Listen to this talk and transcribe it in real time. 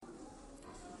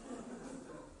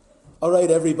All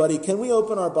right, everybody, can we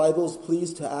open our Bibles,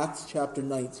 please, to Acts chapter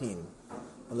 19?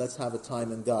 And let's have a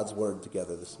time in God's Word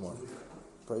together this morning.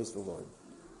 Praise the Lord.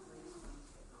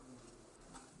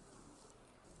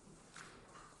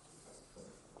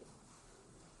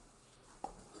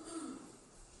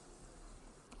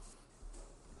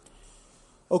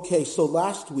 Okay, so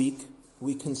last week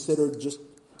we considered just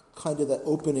kind of that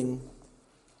opening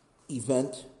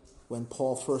event when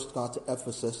Paul first got to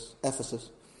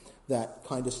Ephesus. That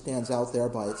kind of stands out there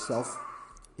by itself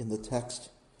in the text.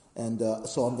 And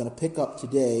so I'm going to pick up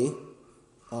today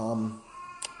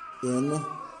in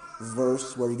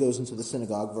verse where he goes into the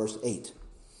synagogue, verse 8.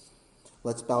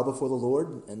 Let's bow before the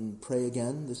Lord and pray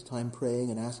again, this time praying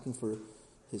and asking for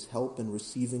his help in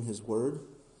receiving his word.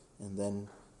 And then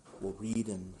we'll read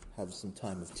and have some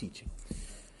time of teaching.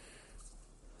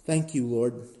 Thank you,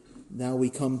 Lord. Now we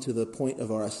come to the point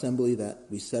of our assembly that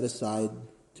we set aside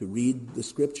to read the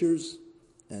scriptures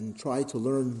and try to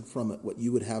learn from it what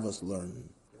you would have us learn.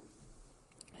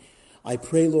 I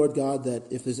pray, Lord God, that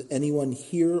if there's anyone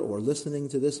here or listening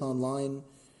to this online,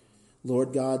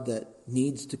 Lord God, that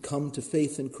needs to come to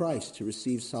faith in Christ to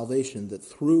receive salvation, that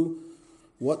through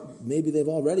what maybe they've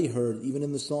already heard, even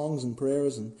in the songs and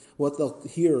prayers and what they'll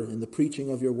hear in the preaching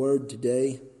of your word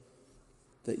today,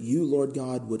 that you, Lord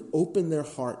God, would open their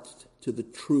hearts to the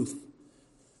truth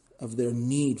of their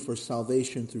need for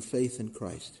salvation through faith in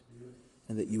Christ,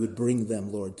 and that you would bring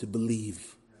them, Lord, to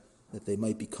believe that they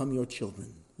might become your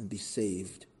children and be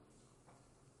saved,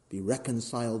 be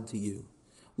reconciled to you.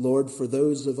 Lord, for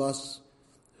those of us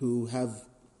who have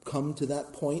come to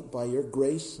that point by your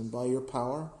grace and by your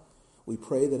power, we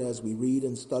pray that as we read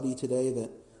and study today, that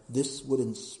this would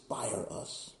inspire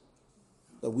us,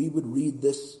 that we would read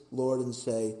this, Lord, and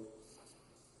say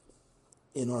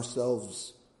in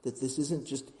ourselves that this isn't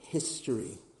just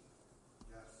history.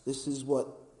 This is what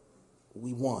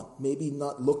we want. Maybe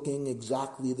not looking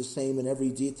exactly the same in every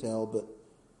detail, but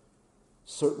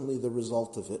certainly the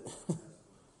result of it,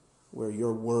 where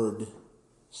your word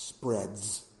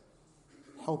spreads.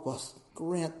 Help us,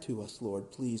 grant to us,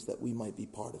 Lord, please, that we might be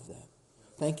part of that.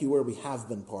 Thank you where we have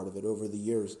been part of it over the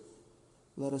years.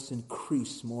 Let us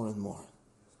increase more and more.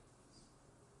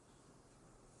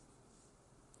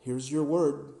 Here's your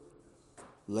word,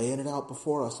 laying it out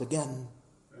before us again.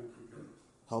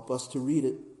 Help us to read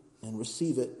it and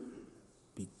receive it,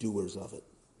 be doers of it.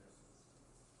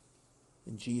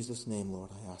 In Jesus' name, Lord,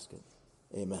 I ask it.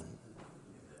 Amen.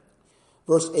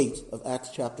 Verse 8 of Acts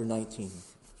chapter 19.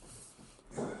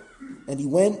 And he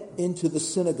went into the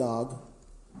synagogue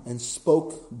and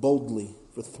spoke boldly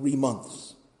for 3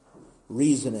 months,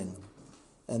 reasoning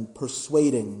and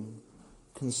persuading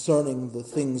concerning the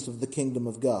things of the kingdom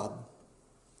of God.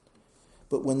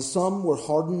 But when some were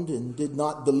hardened and did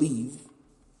not believe,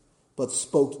 but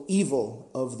spoke evil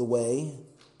of the way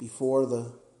before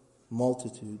the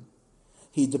multitude,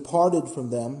 he departed from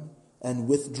them and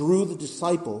withdrew the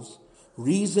disciples,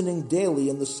 reasoning daily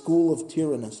in the school of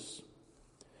Tyrannus.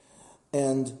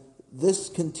 And this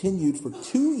continued for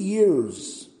 2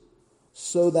 years,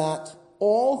 so that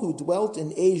all who dwelt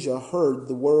in Asia heard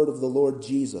the word of the Lord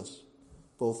Jesus,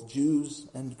 both Jews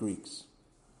and Greeks.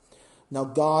 Now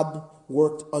God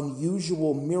worked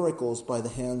unusual miracles by the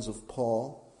hands of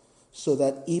Paul, so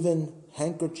that even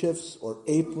handkerchiefs or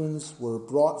aprons were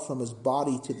brought from his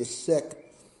body to the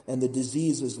sick, and the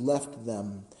diseases left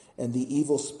them, and the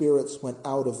evil spirits went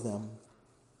out of them.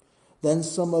 Then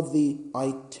some of the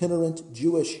itinerant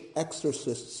Jewish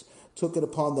exorcists took it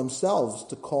upon themselves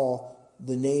to call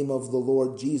the name of the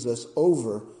Lord Jesus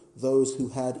over those who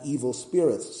had evil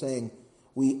spirits, saying,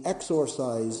 "We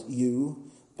exorcise you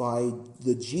by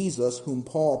the Jesus whom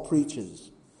Paul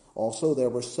preaches." Also there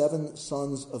were 7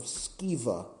 sons of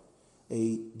Sceva,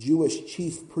 a Jewish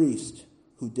chief priest,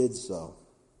 who did so.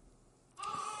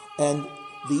 And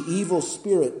the evil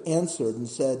spirit answered and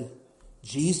said,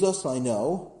 "Jesus I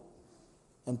know,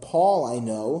 and Paul I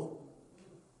know.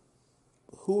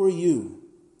 Who are you?"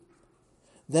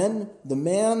 Then the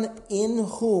man in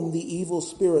whom the evil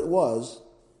spirit was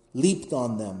leaped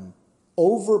on them,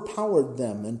 overpowered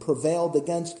them, and prevailed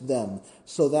against them,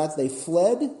 so that they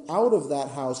fled out of that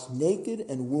house naked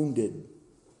and wounded.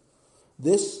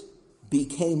 This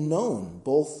became known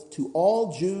both to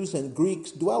all Jews and Greeks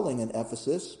dwelling in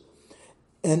Ephesus,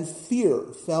 and fear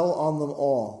fell on them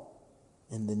all,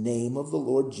 and the name of the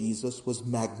Lord Jesus was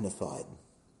magnified.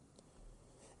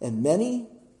 And many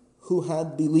who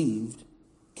had believed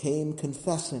came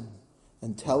confessing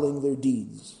and telling their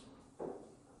deeds.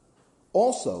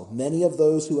 Also, many of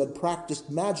those who had practiced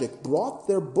magic brought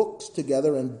their books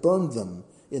together and burned them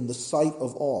in the sight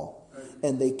of all.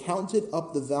 And they counted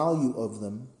up the value of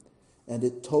them and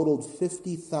it totaled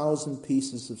 50,000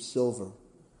 pieces of silver.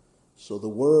 So the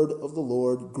word of the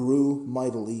Lord grew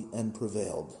mightily and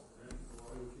prevailed.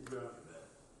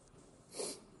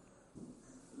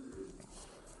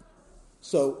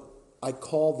 So I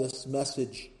call this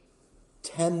message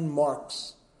 10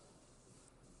 Marks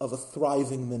of a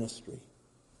Thriving Ministry.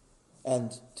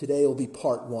 And today will be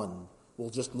part 1. We'll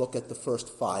just look at the first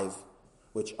 5,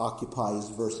 which occupies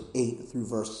verse 8 through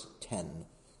verse 10.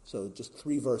 So just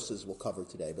 3 verses we'll cover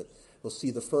today, but we'll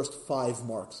see the first 5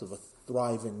 marks of a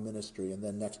thriving ministry, and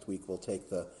then next week we'll take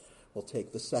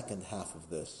the second half of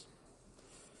this.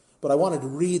 But I wanted to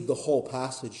read the whole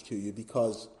passage to you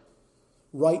because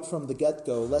right from the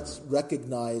get-go, let's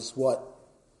recognize what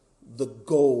the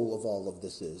goal of all of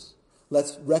this is.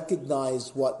 Let's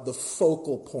recognize what the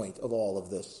focal point of all of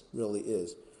this really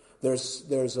is.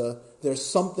 There's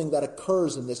something that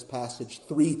occurs in this passage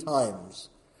 3 times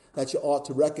that you ought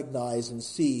to recognize and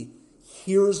see.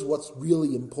 Here's what's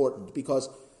really important, because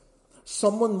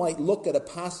someone might look at a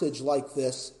passage like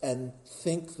this and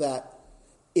think that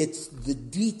it's the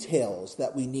details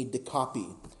that we need to copy.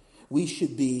 We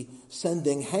should be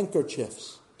sending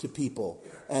handkerchiefs to people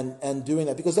and doing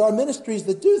that, because there are ministries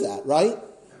that do that, right?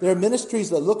 There are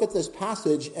ministries that look at this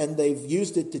passage and they've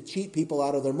used it to cheat people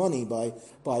out of their money by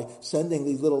sending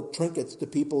these little trinkets to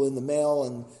people in the mail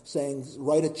and saying,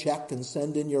 write a check and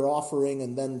send in your offering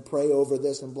and then pray over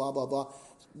this and blah, blah, blah.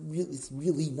 It's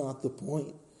really not the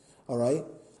point, all right?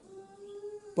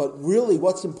 But really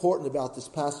what's important about this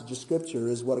passage of Scripture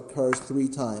is what occurs 3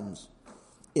 times.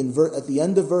 At the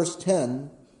end of verse 10,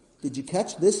 did you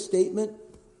catch this statement?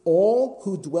 All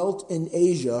who dwelt in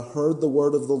Asia heard the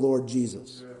word of the Lord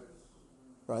Jesus.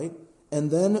 Right? And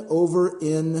then over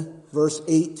in verse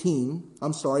 17,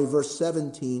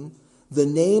 the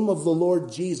name of the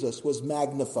Lord Jesus was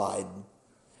magnified.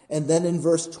 And then in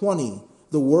verse 20,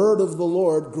 the word of the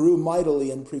Lord grew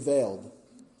mightily and prevailed.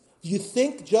 Do you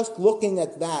think just looking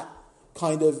at that,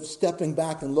 kind of stepping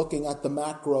back and looking at the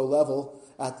macro level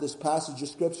at this passage of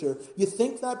Scripture, you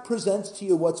think that presents to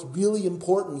you what's really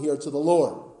important here to the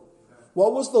Lord?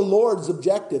 What was the Lord's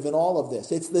objective in all of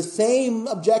this? It's the same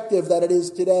objective that it is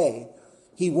today.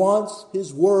 He wants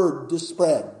His word to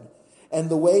spread. And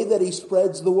the way that He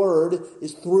spreads the word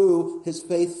is through His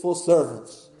faithful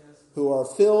servants who are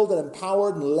filled and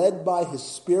empowered and led by His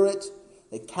Spirit.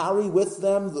 They carry with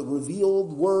them the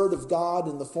revealed word of God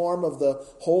in the form of the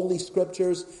Holy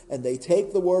Scriptures, and they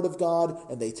take the word of God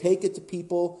and they take it to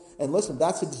people. And listen,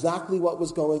 that's exactly what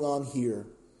was going on here.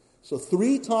 So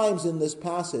 3 times in this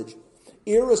passage,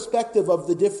 irrespective of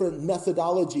the different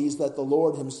methodologies that the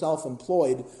Lord Himself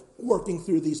employed working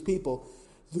through these people,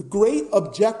 the great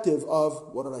objective of,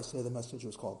 what did I say the message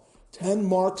was called? 10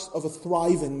 Marks of a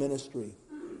Thriving Ministry.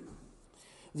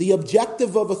 The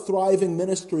objective of a thriving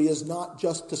ministry is not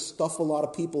just to stuff a lot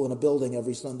of people in a building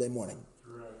every Sunday morning.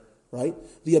 Right?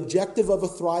 The objective of a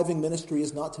thriving ministry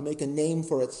is not to make a name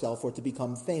for itself or to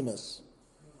become famous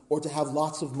or to have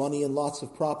lots of money and lots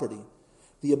of property.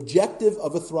 The objective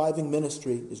of a thriving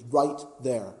ministry is right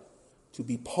there, to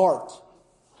be part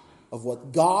of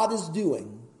what God is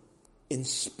doing in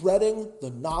spreading the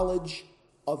knowledge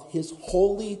of His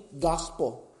holy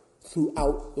gospel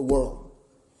throughout the world.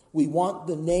 We want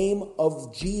the name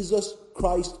of Jesus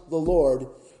Christ the Lord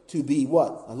to be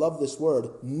what? I love this word,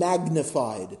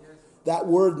 magnified. That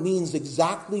word means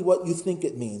exactly what you think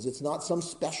it means. It's not some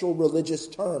special religious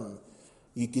term.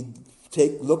 You can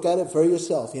look at it for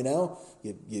yourself, you know.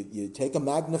 You take a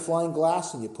magnifying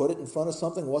glass and you put it in front of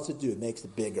something. What's it do? It makes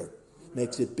it bigger.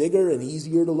 Makes it bigger and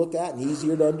easier to look at and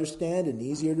easier to understand and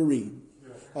easier to read.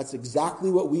 That's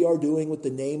exactly what we are doing with the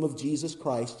name of Jesus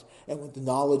Christ and with the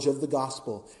knowledge of the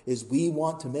gospel, is we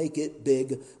want to make it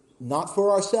big, not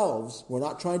for ourselves. We're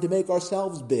not trying to make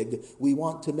ourselves big. We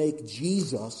want to make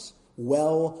Jesus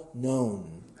well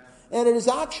known. And it is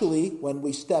actually, when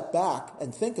we step back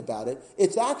and think about it,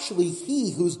 it's actually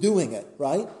He who's doing it,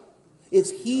 right?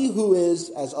 It's He who is,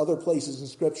 as other places in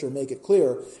Scripture make it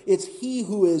clear, it's He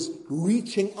who is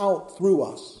reaching out through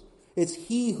us. It's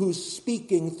He who's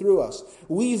speaking through us.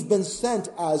 We've been sent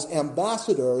as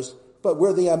ambassadors, but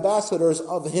we're the ambassadors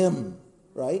of Him,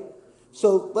 right?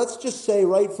 So let's just say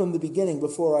right from the beginning,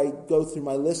 before I go through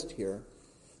my list here,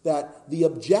 that the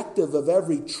objective of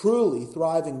every truly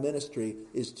thriving ministry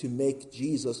is to make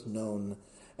Jesus known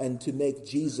and to make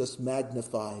Jesus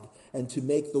magnified and to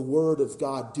make the Word of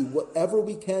God do whatever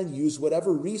we can, use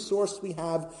whatever resource we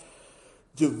have,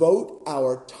 devote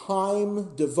our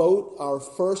time, devote our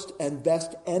first and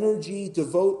best energy,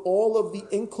 devote all of the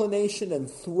inclination and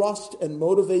thrust and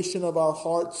motivation of our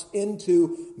hearts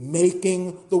into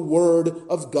making the Word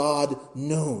of God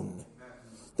known.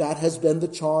 That has been the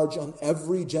charge on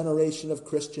every generation of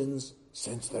Christians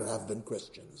since there have been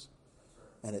Christians.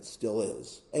 And it still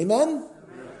is. Amen?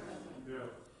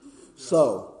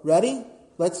 So, ready?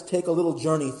 Let's take a little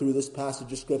journey through this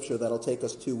passage of Scripture that'll take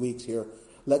us 2 weeks here.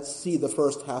 Let's see the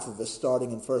first half of this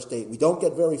starting in verse 8. We don't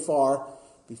get very far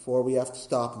before we have to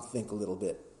stop and think a little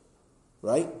bit.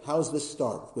 Right? How does this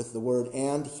start? With the word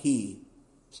 "and he."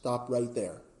 Stop right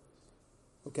there.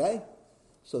 Okay?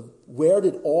 So where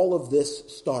did all of this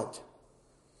start?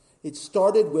 It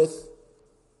started with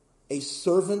a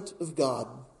servant of God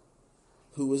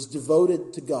who was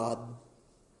devoted to God,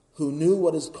 who knew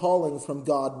what his calling from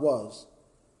God was.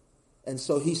 And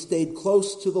so he stayed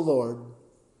close to the Lord.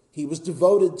 He was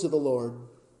devoted to the Lord,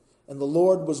 and the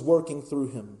Lord was working through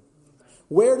him.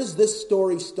 Where does this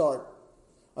story start?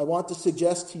 I want to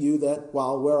suggest to you that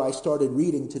while where I started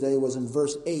reading today was in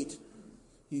verse 8,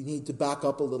 you need to back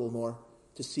up a little more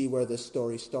to see where this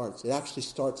story starts. It actually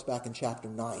starts back in chapter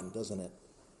 9, doesn't it?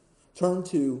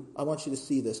 I want you to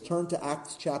see this. Turn to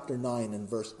Acts chapter 9 and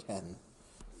verse 10.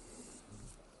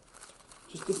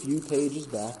 Just a few pages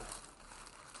back.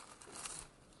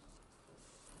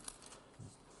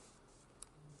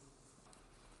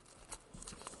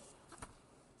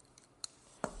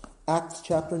 Acts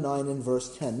chapter 9 and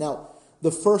verse 10. Now,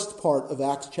 the first part of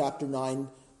Acts chapter 9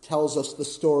 tells us the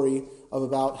story of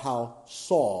about how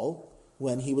Saul,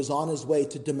 when he was on his way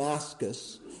to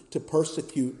Damascus to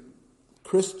persecute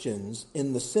Christians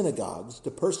in the synagogues, to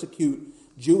persecute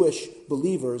Jewish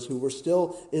believers who were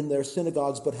still in their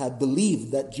synagogues but had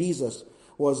believed that Jesus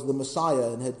was the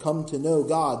Messiah and had come to know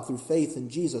God through faith in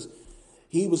Jesus,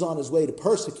 he was on his way to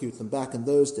persecute them back in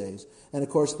those days. And of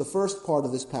course, the first part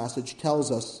of this passage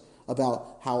tells us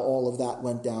about how all of that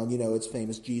went down. You know, it's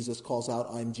famous. Jesus calls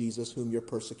out, "I'm Jesus, whom you're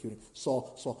persecuting.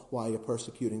 Saul, Saul, why are you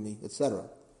persecuting me?"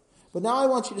 etc. But now I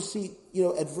want you to see,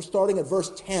 starting at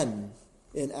verse 10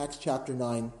 in Acts chapter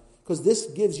 9, because this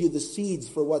gives you the seeds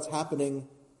for what's happening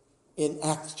in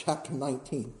Acts chapter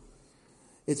 19.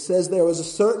 It says, "There was a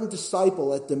certain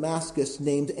disciple at Damascus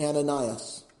named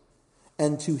Ananias.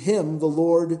 And to him the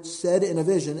Lord said in a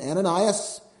vision,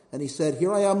 'Ananias.' And he said,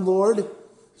 'Here I am, Lord.'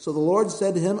 So the Lord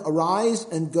said to him, 'Arise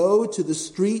and go to the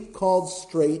street called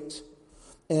Straight,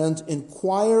 and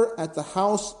inquire at the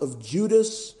house of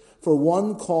Judas for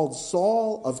one called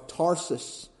Saul of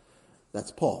Tarsus.'"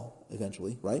 That's Paul,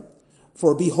 eventually, right?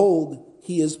 "For behold,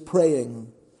 he is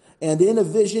praying. And in a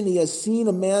vision he has seen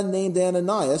a man named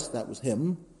Ananias," that was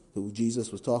him, who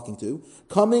Jesus was talking to,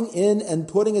 "coming in and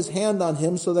putting his hand on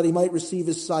him so that he might receive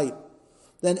his sight.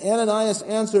 Then Ananias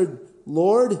answered,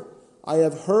 'Lord, I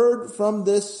have heard from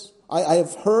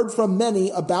many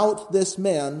about this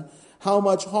man, how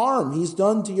much harm he's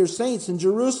done to your saints in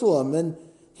Jerusalem. And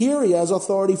here he has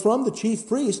authority from the chief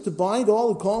priest to bind all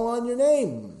who call on your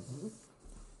name.'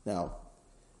 Now,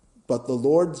 but the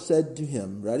Lord said to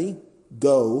him," ready?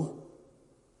 "Go,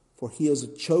 for he is a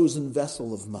chosen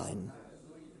vessel of mine,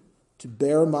 to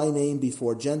bear my name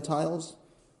before Gentiles,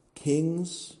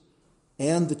 kings,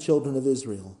 and the children of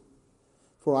Israel.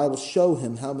 For I will show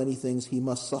him how many things he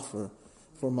must suffer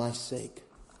for my sake."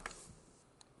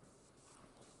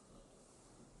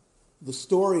 The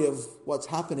story of what's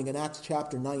happening in Acts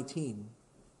chapter 19,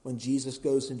 when Jesus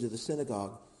goes into the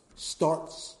synagogue,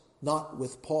 starts not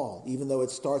with Paul, even though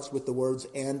it starts with the words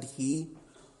 "and he."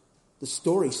 The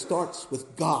story starts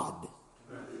with God.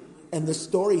 And the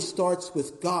story starts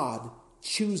with God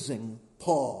choosing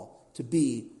Paul to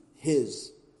be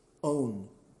his own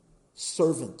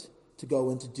servant to go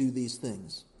and to do these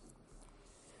things.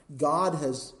 God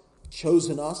has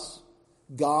chosen us.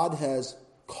 God has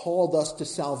called us to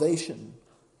salvation.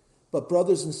 But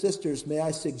brothers and sisters, may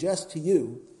I suggest to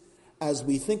you, as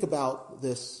we think about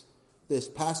this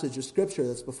passage of Scripture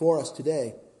that's before us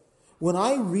today, when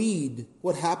I read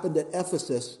what happened at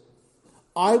Ephesus,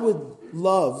 I would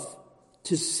love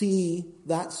to see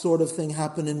that sort of thing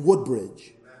happen in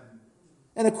Woodbridge.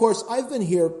 And of course, I've been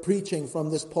here preaching from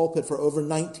this pulpit for over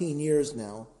 19 years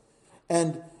now.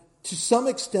 And to some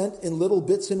extent, in little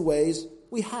bits and ways,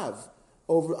 we have.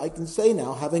 I can say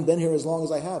now, having been here as long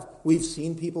as I have, we've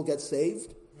seen people get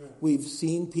saved. We've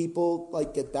seen people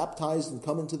get baptized and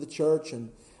come into the church and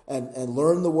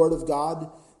learn the Word of God.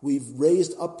 We've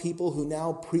raised up people who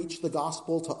now preach the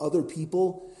gospel to other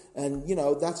people. And,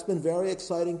 that's been very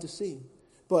exciting to see.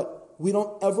 But we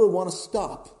don't ever want to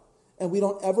stop. And we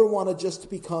don't ever want to just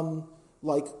become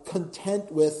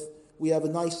content with, we have a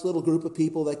nice little group of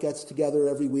people that gets together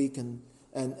every week and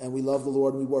we love the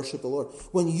Lord and we worship the Lord.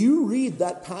 When you read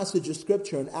that passage of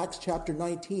Scripture in Acts chapter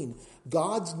 19,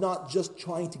 God's not just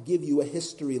trying to give you a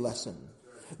history lesson.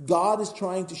 God is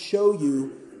trying to show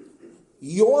you,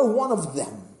 you're one of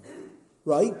them.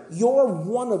 right? You're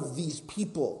one of these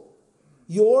people.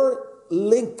 You're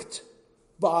linked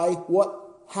by what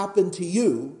happened to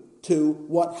you to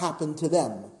what happened to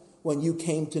them when you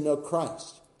came to know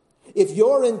Christ. If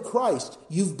you're in Christ,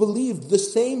 you've believed the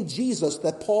same Jesus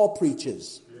that Paul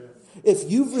preaches.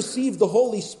 If you've received the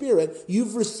Holy Spirit,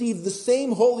 you've received the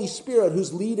same Holy Spirit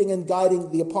who's leading and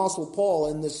guiding the Apostle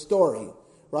Paul in this story,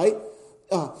 right?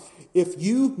 If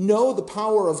you know the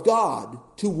power of God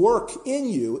to work in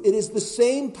you, it is the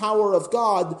same power of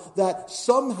God that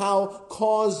somehow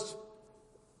caused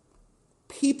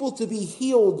people to be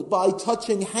healed by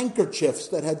touching handkerchiefs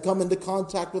that had come into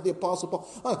contact with the Apostle Paul.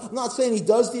 I'm not saying he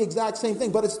does the exact same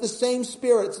thing, but it's the same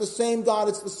Spirit, it's the same God,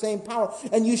 it's the same power.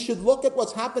 And you should look at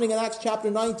what's happening in Acts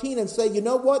chapter 19 and say, you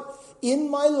know what?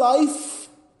 In my life,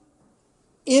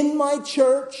 in my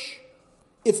church,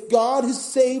 if God has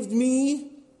saved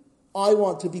me, I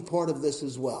want to be part of this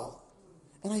as well.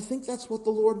 And I think that's what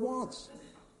the Lord wants.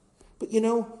 But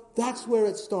that's where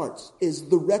it starts, is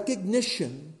the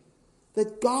recognition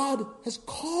that God has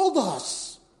called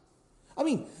us. I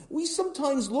mean, we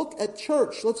sometimes look at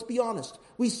church, let's be honest,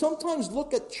 we sometimes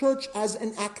look at church as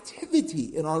an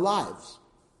activity in our lives.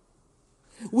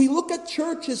 We look at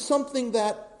church as something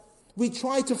that we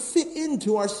try to fit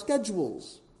into our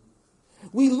schedules.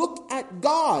 We look at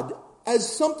God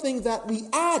as something that we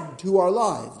add to our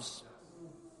lives.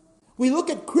 We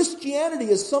look at Christianity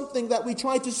as something that we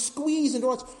try to squeeze into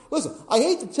our... Listen, I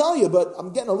hate to tell you, but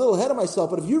I'm getting a little ahead of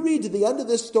myself, but if you read to the end of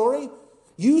this story,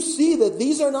 you see that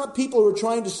these are not people who are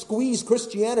trying to squeeze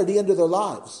Christianity into their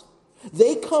lives.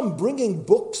 They come bringing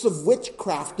books of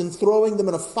witchcraft and throwing them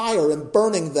in a fire and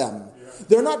burning them.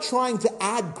 They're not trying to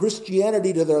add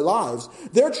Christianity to their lives.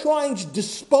 They're trying to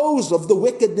dispose of the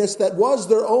wickedness that was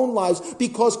their own lives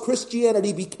because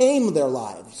Christianity became their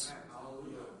lives.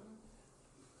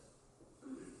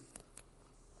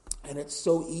 And it's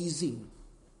so easy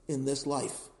in this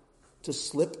life to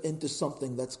slip into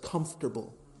something that's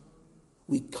comfortable.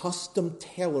 We custom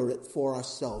tailor it for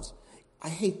ourselves. I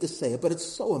hate to say it, but it's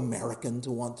so American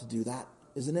to want to do that,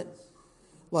 isn't it?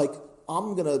 Like,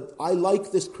 I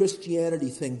like this Christianity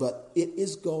thing, but it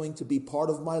is going to be part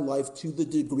of my life to the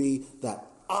degree that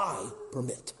I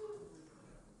permit.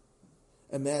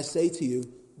 And may I say to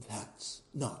you, that's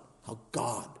not how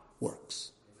God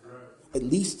works. At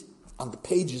least on the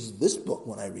pages of this book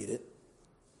when I read it,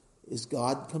 is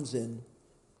God comes in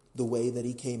the way that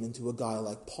he came into a guy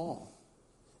like Paul.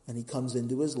 And he comes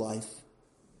into his life.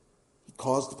 He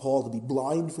caused Paul to be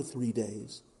blind for 3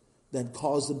 days, then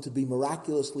caused him to be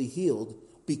miraculously healed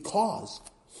because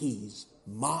he's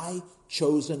my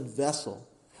chosen vessel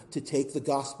to take the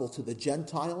gospel to the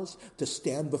Gentiles, to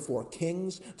stand before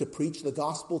kings, to preach the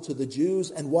gospel to the Jews,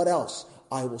 and what else?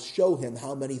 I will show him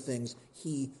how many things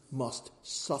he must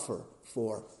suffer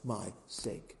for my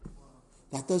sake.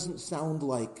 That doesn't sound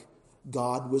like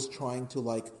God was trying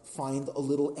to find a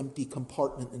little empty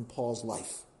compartment in Paul's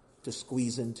life to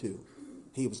squeeze into.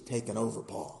 He was taking over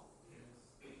Paul.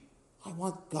 I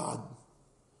want God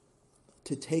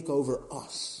to take over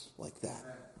us like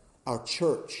that. Our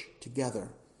church together,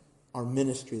 our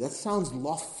ministry. That sounds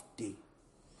lofty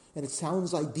and it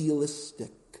sounds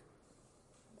idealistic.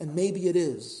 And maybe it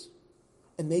is.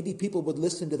 And maybe people would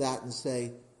listen to that and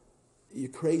say, you're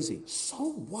crazy.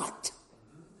 So what?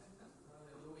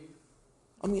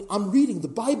 I mean, I'm reading the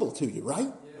Bible to you,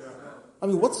 right? I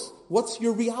mean, what's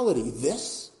your reality?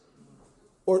 This?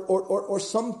 Or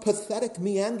some pathetic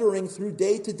meandering through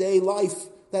day-to-day life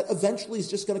that eventually is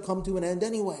just going to come to an end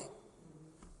anyway?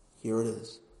 Here it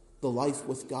is. The life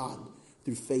with God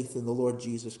through faith in the Lord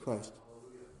Jesus Christ.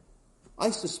 I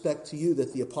suspect to you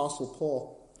that the Apostle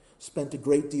Paul spent a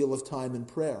great deal of time in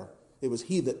prayer. It was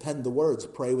he that penned the words,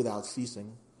 pray without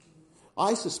ceasing.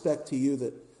 I suspect to you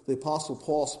that the Apostle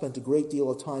Paul spent a great deal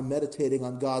of time meditating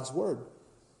on God's word,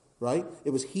 right?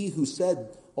 It was he who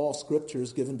said, all scripture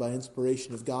is given by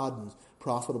inspiration of God and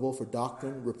profitable for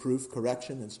doctrine, reproof,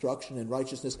 correction, instruction, and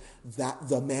righteousness, that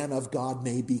the man of God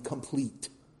may be complete,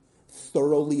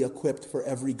 thoroughly equipped for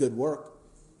every good work.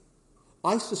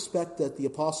 I suspect that the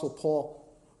Apostle Paul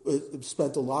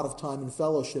spent a lot of time in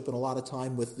fellowship and a lot of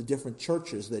time with the different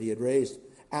churches that he had raised.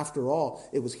 After all,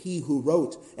 it was he who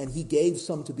wrote, and he gave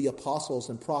some to be apostles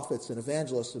and prophets and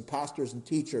evangelists and pastors and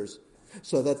teachers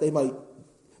so that they might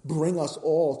bring us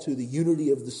all to the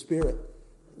unity of the Spirit,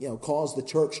 cause the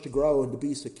church to grow and to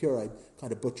be secure. I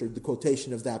kind of butchered the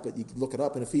quotation of that, but you can look it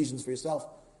up in Ephesians for yourself,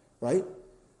 right?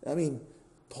 I mean,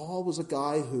 Paul was a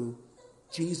guy who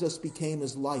Jesus became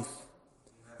his life.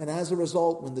 And as a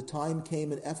result, when the time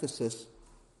came in Ephesus,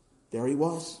 there he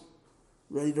was,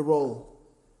 ready to roll.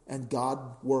 and God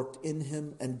worked in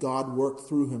him, and God worked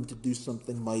through him to do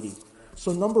something mighty.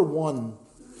 So number 1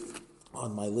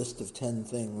 on my list of 10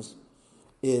 things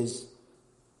is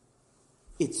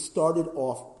it started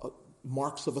off,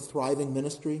 marks of a thriving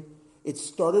ministry. It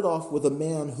started off with a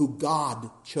man who God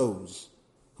chose,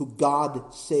 who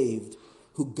God saved,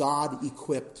 who God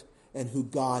equipped, and who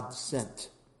God sent.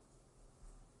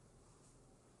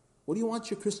 What do you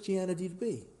want your Christianity to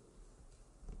be?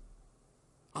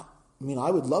 I mean,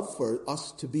 I would love for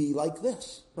us to be like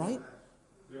this, right?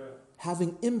 Yeah.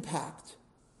 Having impact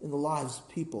in the lives of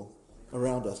people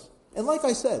around us. And like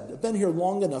I said, I've been here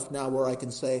long enough now where I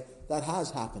can say that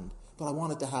has happened, but I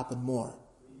want it to happen more.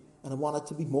 And I want it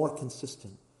to be more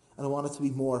consistent. And I want it to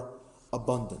be more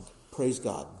abundant. Praise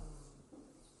God.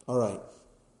 All right.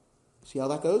 See how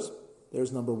that goes?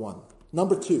 There's number 1.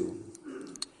 Number 2.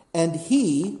 And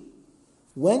he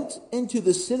went into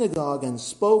the synagogue and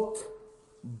spoke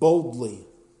boldly.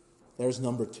 There's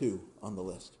number 2 on the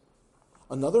list.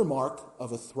 Another mark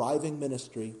of a thriving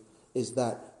ministry is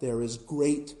that there is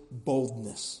great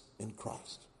boldness in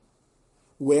Christ.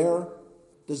 Where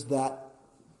does that,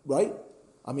 right?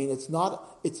 I mean, it's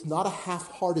not a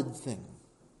half-hearted thing.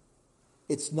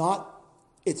 It's not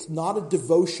a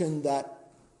devotion that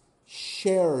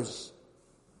shares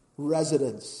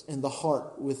residence in the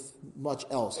heart with much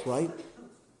else, right?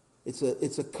 It's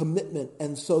a commitment,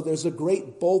 and so there's a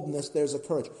great boldness, there's a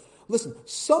courage. Listen,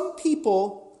 some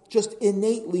people just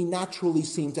innately, naturally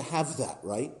seem to have that,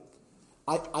 right?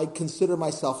 I consider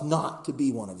myself not to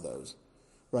be one of those,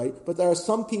 right? But there are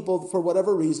some people, for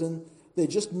whatever reason, they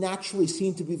just naturally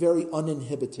seem to be very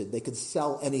uninhibited. They could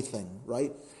sell anything,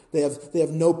 right? They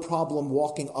have no problem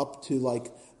walking up to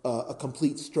like a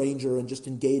complete stranger and just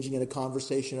engaging in a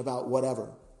conversation about whatever.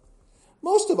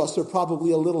 Most of us are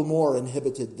probably a little more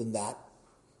inhibited than that,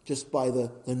 just by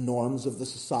the norms of the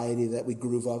society that we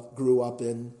grew up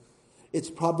in. It's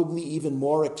probably even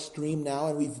more extreme now,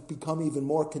 and we've become even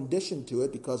more conditioned to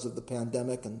it because of the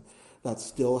pandemic, and that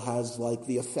still has like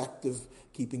the effect of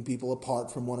keeping people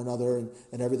apart from one another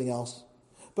and everything else.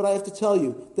 But I have to tell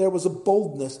you, there was a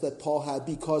boldness that Paul had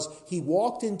because he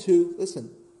walked into,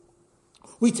 listen,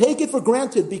 we take it for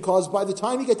granted because by the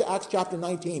time you get to Acts chapter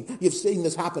 19, you've seen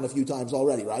this happen a few times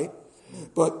already, right?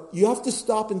 But you have to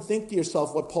stop and think to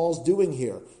yourself what Paul's doing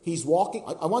here. He's walking.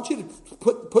 I want you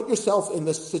to put yourself in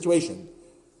this situation.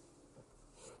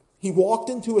 He walked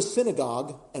into a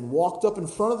synagogue and walked up in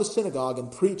front of the synagogue and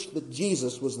preached that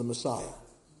Jesus was the Messiah.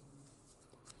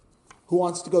 Who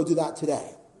wants to go do that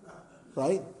today?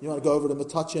 Right? You want to go over to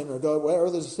Metuchen or go wherever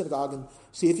there's a synagogue and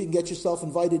see if you can get yourself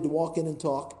invited to walk in and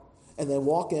talk. And then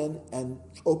walk in and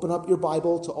open up your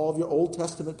Bible to all of your Old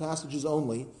Testament passages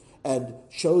only and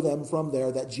show them from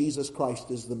there that Jesus Christ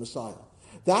is the Messiah.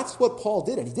 That's what Paul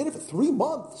did, and he did it for 3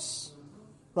 months,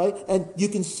 right? And you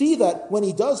can see that when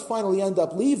he does finally end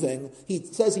up leaving, he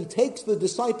says he takes the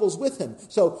disciples with him.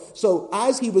 So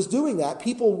as he was doing that,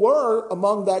 people were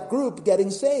among that group getting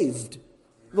saved.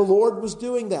 The Lord was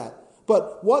doing that.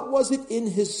 But what was it in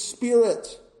his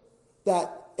spirit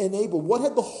that enabled? What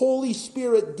had the Holy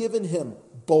Spirit given him?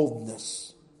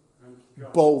 Boldness.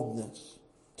 Boldness.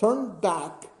 Turn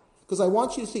back, because I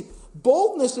want you to see,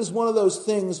 boldness is one of those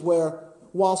things where,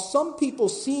 while some people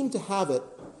seem to have it,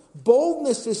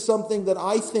 boldness is something that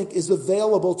I think is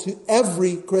available to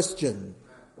every Christian.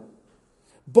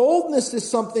 Boldness is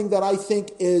something that I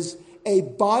think is a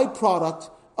byproduct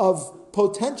of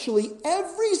potentially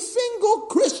every single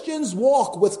Christian's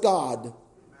walk with God.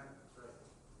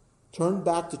 Turn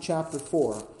back to chapter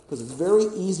 4, because it's very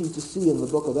easy to see in the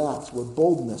book of Acts where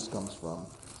boldness comes from.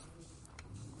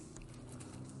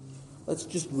 Let's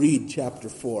just read chapter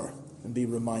 4 and be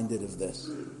reminded of this.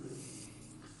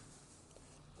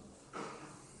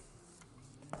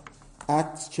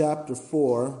 Acts chapter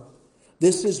 4.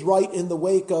 This is right in the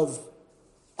wake of,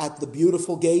 at the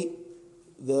beautiful gate,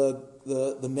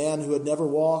 the man who had never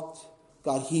walked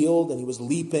got healed, and he was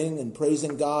leaping and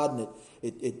praising God, and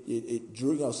it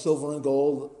drew, silver and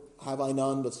gold have I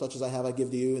none, but such as I have I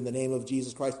give to you. In the name of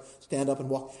Jesus Christ, stand up and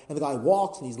walk. And the guy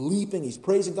walks, and he's leaping, he's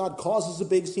praising God, causes a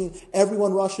big scene.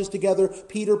 Everyone rushes together.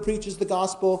 Peter preaches the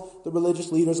gospel. The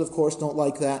religious leaders, of course, don't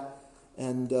like that.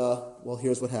 And,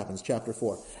 here's what happens. Chapter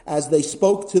 4. As they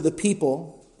spoke to the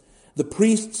people, the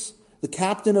priests, the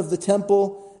captain of the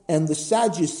temple, and the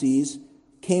Sadducees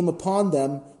came upon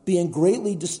them, being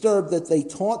greatly disturbed that they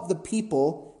taught the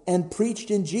people and preached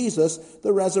in Jesus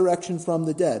the resurrection from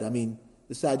the dead. I mean,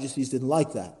 the Sadducees didn't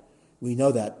like that. We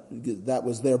know that. That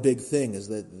was their big thing, is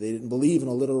that they didn't believe in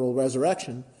a literal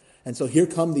resurrection. And so here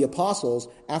come the apostles,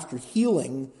 after the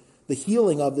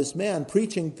healing of this man,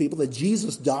 preaching to people that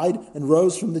Jesus died and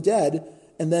rose from the dead,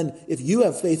 And then if you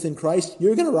have faith in Christ,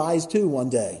 you're going to rise too one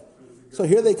day. So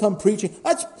here they come preaching.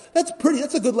 That's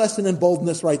a good lesson in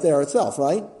boldness right there itself,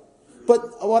 right?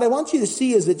 But what I want you to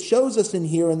see is it shows us in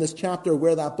here in this chapter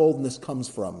where that boldness comes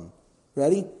from.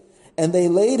 Ready? And they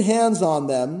laid hands on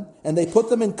them, and they put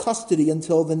them in custody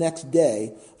until the next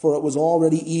day, for it was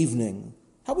already evening.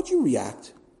 How would you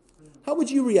react? How would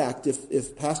you react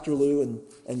if Pastor Lou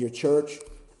and your church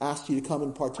asked you to come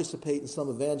and participate in some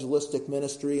evangelistic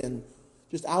ministry, and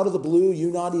just out of the blue,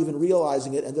 you not even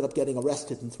realizing it, ended up getting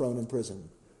arrested and thrown in prison?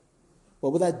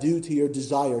 What would that do to your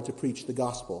desire to preach the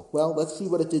gospel? Well, let's see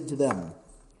what it did to them.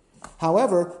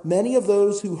 However, many of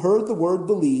those who heard the word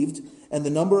believed, and the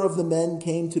number of the men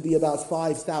came to be about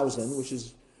 5,000, which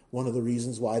is one of the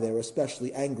reasons why they were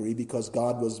especially angry, because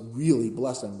God was really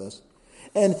blessing this.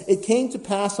 And it came to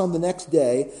pass on the next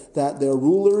day that their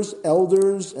rulers,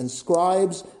 elders, and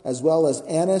scribes, as well as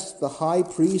Annas the high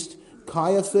priest,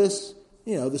 Caiaphas,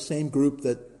 the same group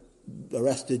that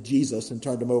arrested Jesus and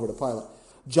turned him over to Pilate,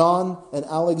 John and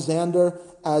Alexander,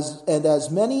 as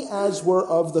many as were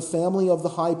of the family of the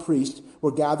high priest,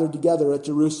 were gathered together at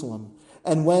Jerusalem.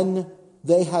 And when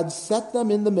they had set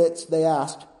them in the midst, they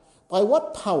asked, "By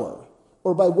what power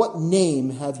or by what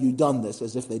name have you done this?"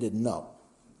 As if they didn't know.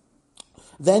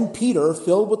 Then Peter,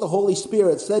 filled with the Holy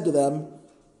Spirit, said to them,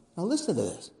 now listen to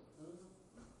this.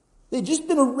 They'd just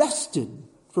been arrested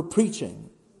for preaching,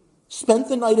 spent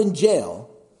the night in jail.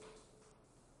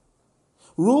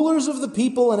 Rulers of the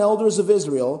people and elders of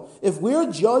Israel, if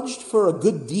we're judged for a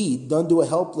good deed done to a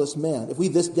helpless man, if we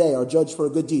this day are judged for a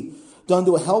good deed done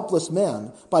to a helpless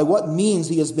man, by what means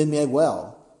he has been made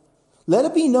well, let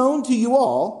it be known to you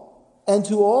all and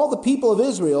to all the people of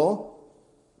Israel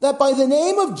that by the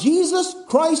name of Jesus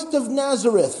Christ of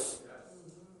Nazareth,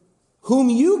 whom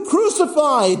you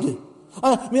crucified.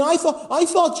 I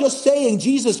thought just saying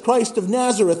Jesus Christ of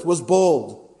Nazareth was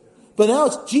bold. But now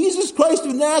it's Jesus Christ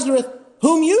of Nazareth,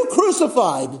 whom you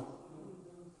crucified,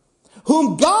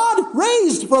 whom God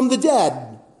raised from the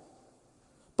dead.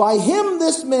 By him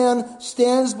this man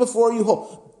stands before you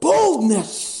whole.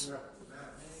 Boldness.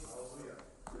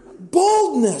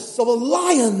 Boldness of a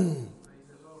lion.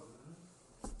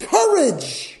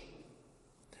 Courage.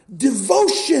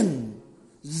 Devotion.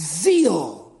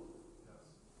 Zeal.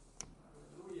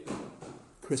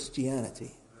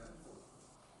 Christianity.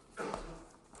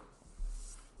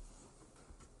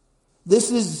 This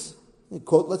is,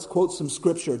 let's quote some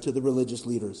scripture to the religious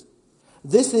leaders.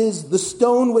 This is the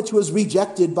stone which was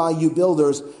rejected by you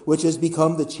builders, which has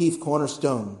become the chief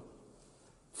cornerstone.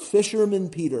 Fisherman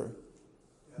Peter,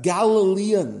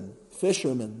 Galilean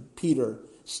fisherman Peter,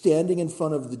 standing in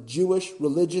front of the Jewish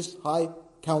religious high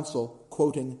council,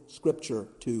 quoting scripture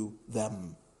to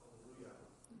them.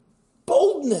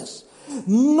 Boldness.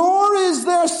 Nor is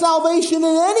there salvation in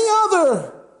any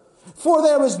other. For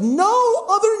there is no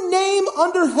other name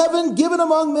under heaven given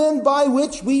among men by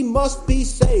which we must be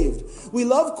saved. We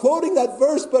love quoting that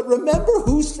verse, but remember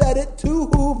who said it to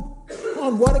whom,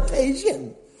 on what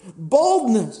occasion.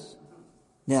 Boldness.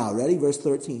 Now, ready? Verse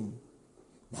 13.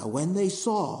 Now, when they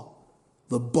saw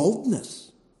the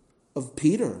boldness of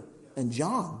Peter and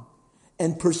John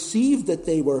and perceived that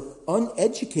they were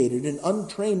uneducated and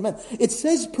untrained men. It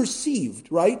says perceived,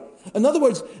 right? In other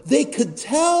words, they could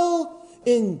tell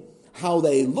in how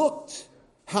they looked,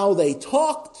 how they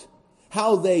talked,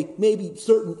 how they, maybe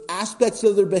certain aspects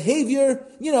of their behavior,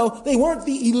 they weren't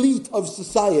the elite of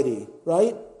society,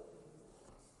 right?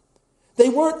 They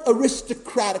weren't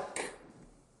aristocratic.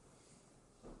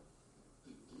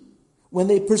 When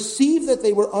they perceived that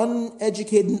they were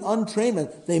uneducated and untrained men,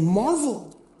 they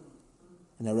marveled.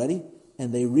 And they're ready?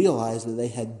 And they realized that they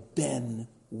had been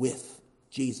with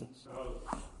Jesus.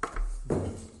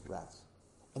 Rats.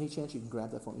 Any chance you can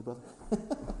grab that for me, brother?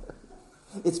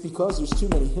 It's because there's too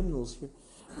many hymnals here.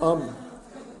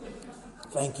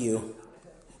 Thank you.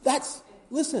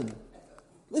 Listen.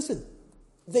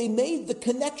 They made the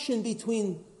connection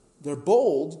between they're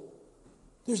bold.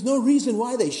 There's no reason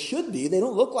why they should be. They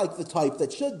don't look like the type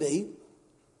that should be.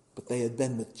 But they had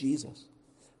been with Jesus.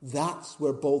 That's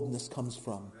where boldness comes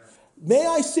from. May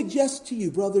I suggest to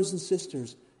you, brothers and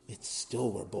sisters, it's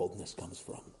still where boldness comes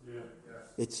from.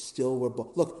 It's still where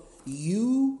look,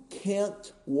 you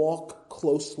can't walk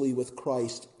closely with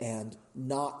Christ and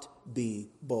not be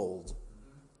bold.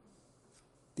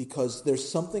 Because there's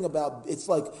something about, it's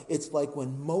like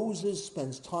when Moses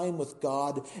spends time with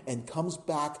God and comes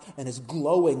back and is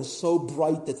glowing so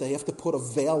bright that they have to put a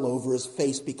veil over his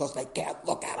face because they can't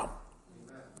look at him.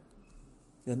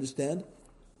 You understand?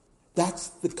 That's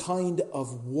the kind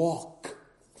of walk.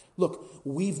 Look,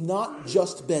 we've not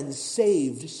just been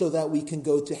saved so that we can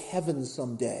go to heaven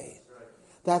someday.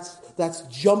 That's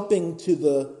jumping to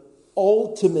the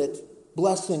ultimate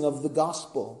blessing of the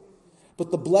gospel.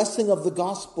 But the blessing of the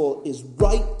gospel is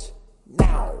right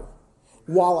now.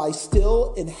 While I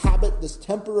still inhabit this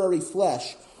temporary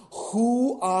flesh,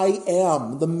 who I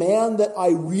am, the man that I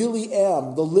really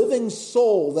am, the living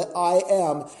soul that I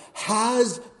am,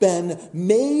 has been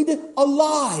made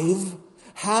alive,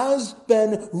 has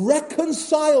been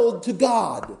reconciled to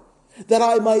God, that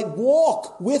I might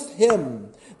walk with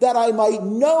him, that I might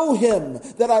know him,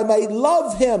 that I might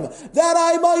love him, that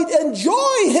I might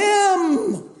enjoy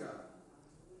him.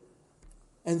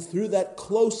 And through that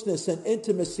closeness and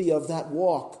intimacy of that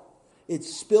walk, it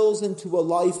spills into a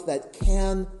life that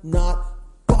cannot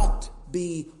but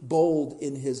be bold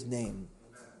in his name.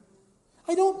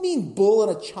 I don't mean bull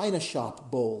in a china shop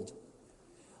bold.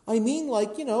 I mean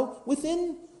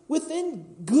within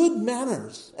good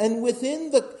manners and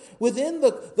within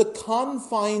the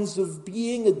confines of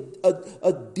being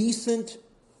a decent,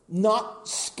 not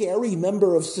scary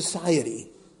member of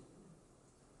society.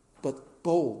 But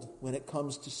bold when it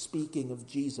comes to speaking of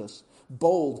Jesus.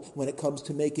 Bold when it comes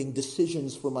to making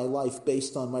decisions for my life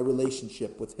based on my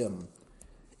relationship with him.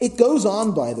 It goes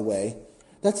on, by the way.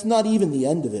 That's not even the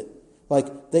end of it.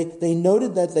 Like, they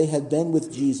noted that they had been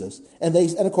with Jesus. And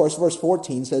of course, verse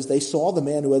 14 says they saw the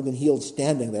man who had been healed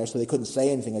standing there, so they couldn't say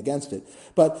anything against it.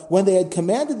 But when they had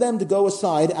commanded them to go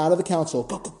aside out of the council,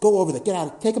 go over there, get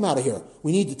out, take him out of here.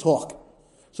 We need to talk.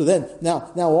 So then,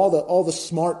 now all the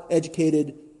smart,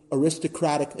 educated,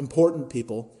 aristocratic, important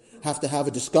people have to have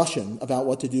a discussion about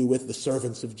what to do with the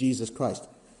servants of Jesus Christ.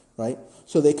 Right?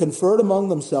 So they conferred among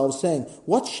themselves, saying,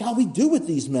 "What shall we do with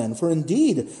these men? For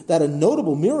indeed, that a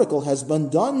notable miracle has been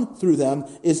done through them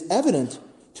is evident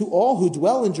to all who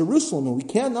dwell in Jerusalem, and we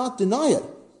cannot deny it."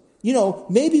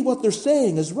 Maybe what they're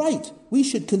saying is right. We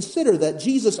should consider that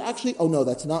Jesus actually... Oh, no,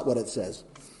 that's not what it says.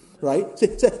 Right? See,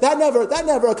 that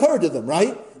never occurred to them,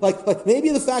 right? Like maybe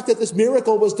the fact that this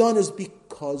miracle was done is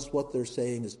because what they're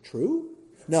saying is true?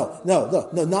 No,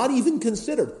 not even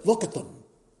considered. Look at them.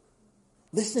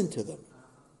 Listen to them.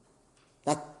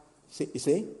 You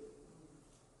see?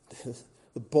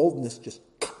 The boldness just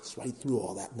cuts right through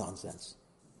all that nonsense.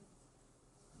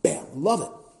 Bam, love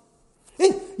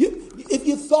it. If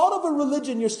you thought of a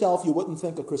religion yourself, you wouldn't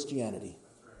think of Christianity.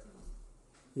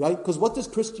 Right? Because what does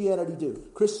Christianity do?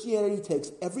 Christianity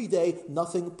takes everyday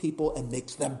nothing people and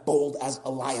makes them bold as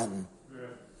a lion.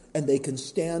 And they can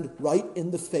stand right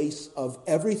in the face of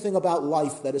everything about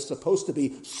life that is supposed to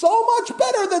be so much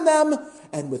better than them,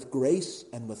 and with grace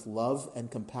and with love and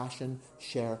compassion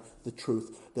share the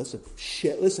truth.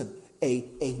 Listen,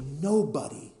 a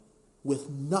nobody with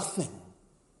nothing,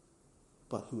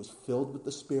 but who is filled with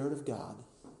the Spirit of God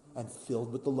and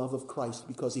filled with the love of Christ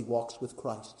because he walks with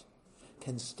Christ,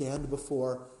 can stand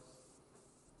before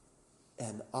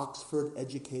an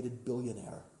Oxford-educated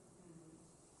billionaire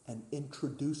and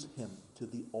introduce him to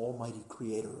the almighty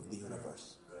creator of the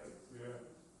universe.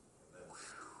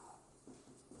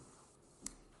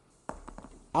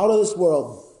 Out of this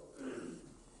world.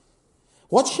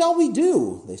 What shall we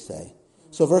do? They say.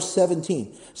 So verse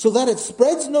 17. So that it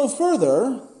spreads no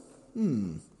further,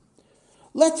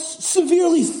 let's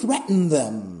severely threaten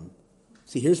them.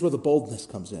 See, here's where the boldness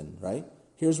comes in, right?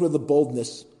 Here's where the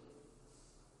boldness...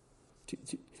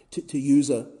 To use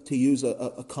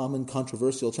a common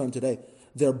controversial term today,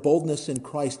 their boldness in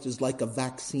Christ is like a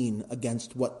vaccine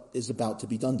against what is about to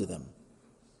be done to them.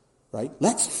 Right?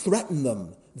 Let's threaten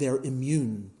them. They're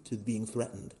immune to being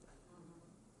threatened.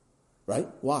 Right?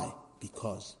 Why?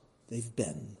 Because they've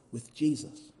been with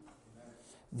Jesus.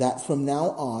 That from now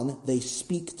on, they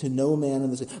speak to no man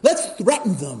in the city. Let's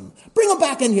threaten them. Bring them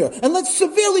back in here. And let's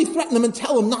severely threaten them and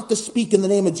tell them not to speak in the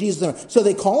name of Jesus. So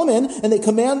they call them in and they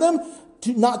command them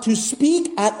not to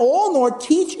speak at all nor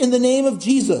teach in the name of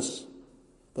Jesus.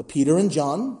 But Peter and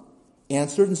John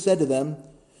answered and said to them,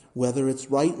 "Whether it's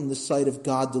right in the sight of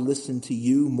God to listen to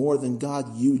you more than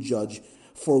God, you judge.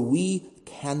 For we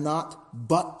cannot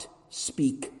but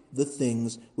speak the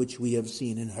things which we have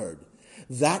seen and heard."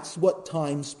 That's what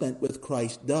time spent with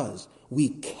Christ does. We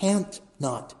can't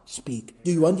not speak.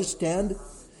 Do you understand?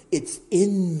 It's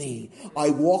in me. I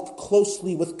walk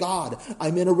closely with God.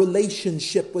 I'm in a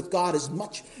relationship with God as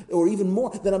much or even more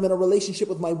than I'm in a relationship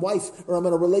with my wife, or I'm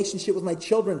in a relationship with my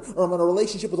children, or I'm in a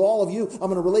relationship with all of you.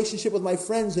 I'm in a relationship with my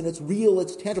friends, and it's real,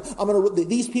 it's tangible.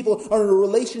 These people are in a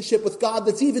relationship with God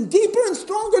that's even deeper and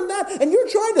stronger than that, and you're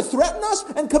trying to threaten us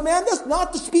and command us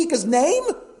not to speak his name?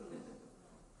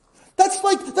 That's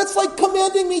like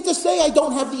commanding me to say I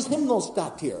don't have these hymnals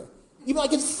stacked here. Even I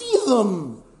can see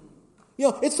them.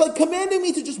 It's like commanding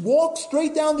me to just walk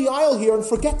straight down the aisle here and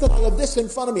forget that I have this in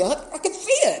front of me. I can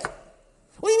see it.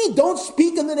 What do you mean, don't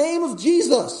speak in the name of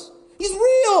Jesus? He's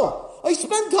real. I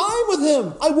spend time with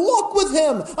him. I walk with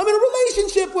him. I'm in a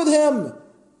relationship with him.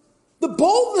 The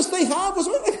boldness they have was,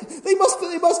 they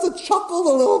must have chuckled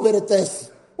a little bit at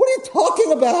this. What are you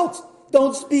talking about?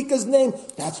 Don't speak his name.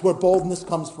 That's where boldness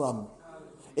comes from.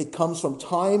 It comes from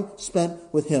time spent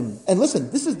with him. And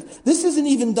listen, this isn't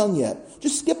even done yet.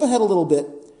 Just skip ahead a little bit.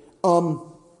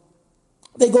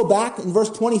 They go back in verse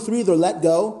 23, they're let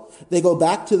go. They go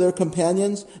back to their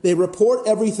companions. They report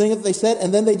everything that they said,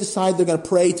 and then they decide they're going to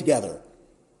pray together.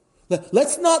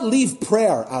 Let's not leave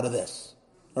prayer out of this.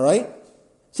 All right?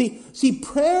 See,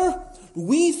 prayer,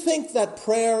 we think that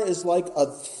prayer is like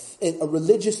a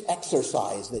religious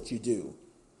exercise that you do.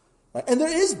 Right? And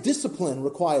there is discipline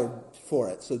required for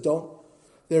it. So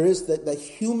there is the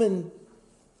human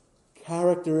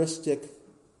characteristic,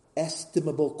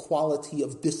 estimable quality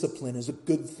of discipline is a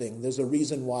good thing. There's a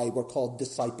reason why we're called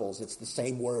disciples. It's the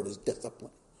same word as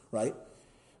discipline, right?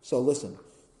 So listen.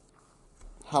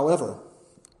 However,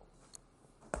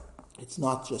 it's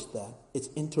not just that. It's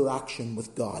interaction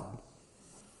with God.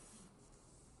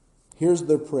 Here's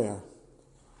their prayer.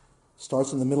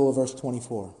 Starts in the middle of verse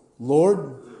 24.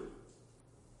 Lord,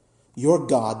 your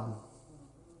God,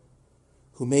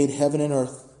 who made heaven and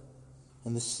earth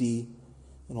and the sea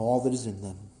and all that is in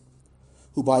them,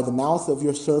 who by the mouth of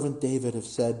your servant David have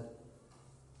said,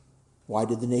 why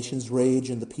did the nations rage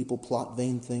and the people plot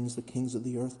vain things? The kings of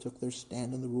the earth took their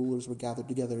stand and the rulers were gathered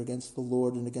together against the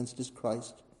Lord and against his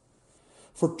Christ.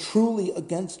 For truly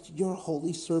against your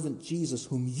holy servant Jesus,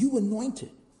 whom you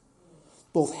anointed,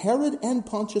 both Herod and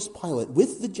Pontius Pilate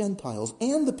with the Gentiles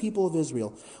and the people of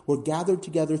Israel were gathered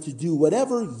together to do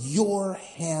whatever your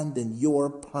hand and your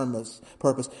purpose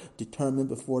determined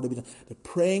before to be done. They're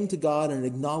praying to God and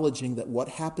acknowledging that what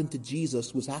happened to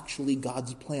Jesus was actually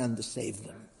God's plan to save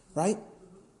them. Right?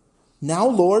 Now,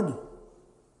 Lord,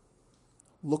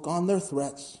 look on their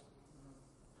threats.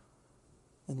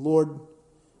 And Lord,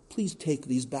 please take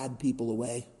these bad people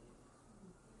away.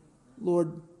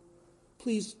 Lord,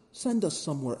 please send us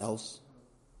somewhere else.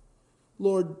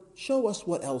 Lord, show us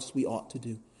what else we ought to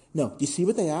do. No, do you see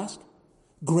what they ask?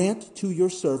 Grant to your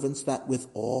servants that with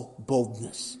all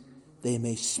boldness they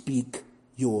may speak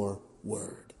your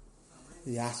word.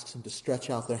 He asks them to stretch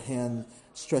out his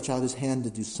hand to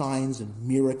do signs and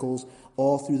miracles,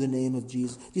 all through the name of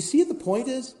Jesus. Do you see what the point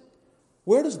is?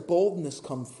 Where does boldness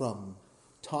come from?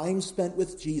 Time spent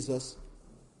with Jesus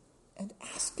and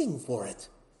asking for it.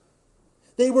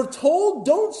 They were told,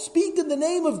 don't speak in the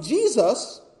name of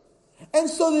Jesus. And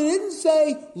so they didn't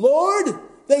say, Lord,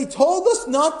 they told us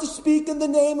not to speak in the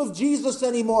name of Jesus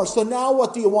anymore. So now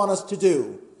what do you want us to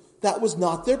do? That was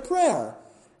not their prayer.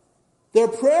 Their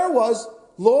prayer was,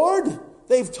 Lord,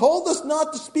 they've told us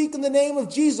not to speak in the name of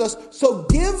Jesus. So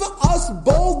give us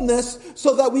boldness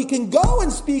so that we can go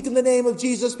and speak in the name of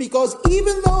Jesus. Because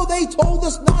even though they told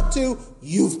us not to,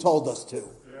 you've told us to.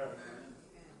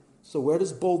 So where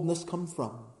does boldness come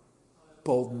from?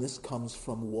 Boldness comes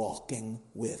from walking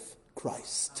with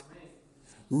Christ.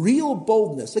 Real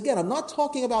boldness. Again, I'm not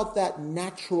talking about that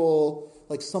natural,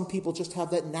 like some people just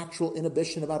have that natural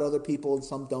inhibition about other people and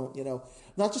some don't, I'm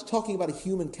not just talking about a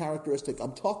human characteristic.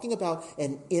 I'm talking about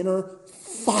an inner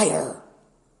fire.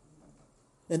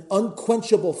 An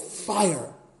unquenchable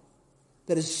fire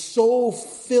that is so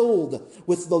filled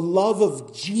with the love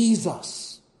of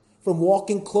Jesus from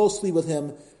walking closely with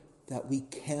him that we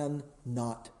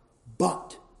cannot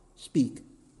but speak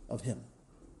of him.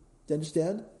 Do you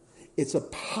understand? It's a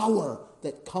power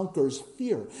that conquers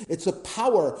fear. It's a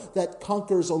power that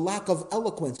conquers a lack of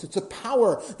eloquence. It's a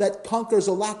power that conquers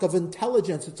a lack of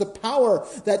intelligence. It's a power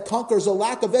that conquers a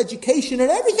lack of education and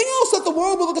everything else that the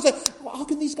world will look and say, well, how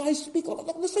can these guys speak?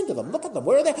 Listen to them. Look at them.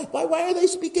 Where are they? Why are they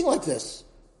speaking like this?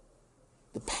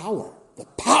 The power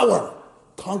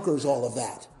conquers all of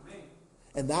that.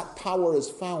 And that power is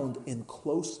found in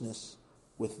closeness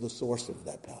with the source of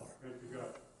that power,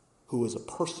 who is a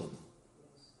person,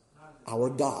 our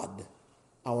God,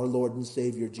 our Lord and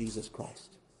Savior, Jesus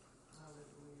Christ.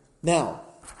 Now,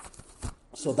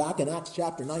 so back in Acts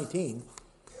chapter 19,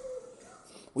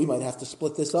 we might have to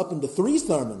split this up into 3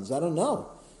 sermons, I don't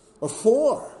know, or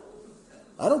 4.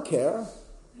 I don't care.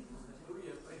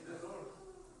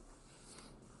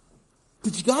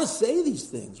 But you got to say these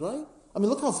things, right? I mean,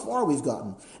 look how far we've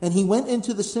gotten. And he went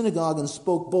into the synagogue and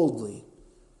spoke boldly.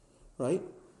 Right?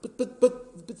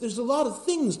 But there's a lot of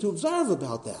things to observe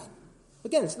about that.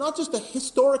 Again, it's not just a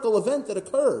historical event that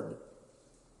occurred.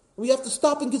 We have to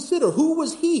stop and consider, who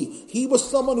was he? He was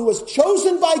someone who was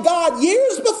chosen by God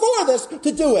years before this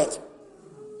to do it.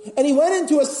 And he went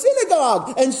into a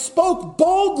synagogue and spoke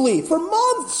boldly for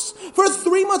months, for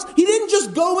 3 months. He didn't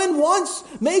just go in once,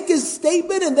 make his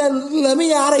statement, and then let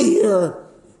me out of here.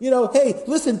 Hey,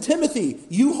 listen, Timothy,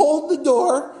 you hold the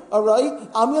door, all right?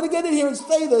 I'm going to get in here and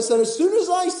say this, and as soon as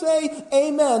I say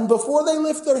amen, before they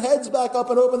lift their heads back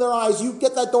up and open their eyes, you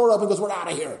get that door open because we're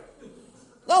out of here.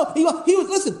 No, he was,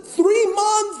 listen, 3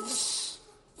 months.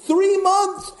 3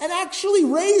 months, and actually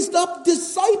raised up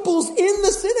disciples in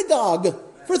the synagogue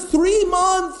for 3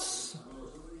 months.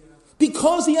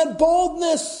 Because he had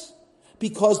boldness.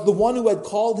 Because the one who had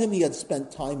called him, he had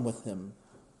spent time with him.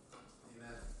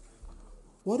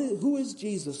 Who is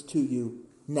Jesus to you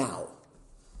now?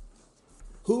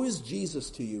 Who is Jesus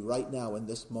to you right now in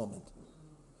this moment?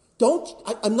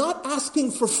 I'm not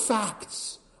asking for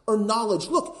facts or knowledge.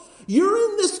 Look, you're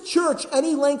in this church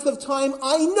any length of time.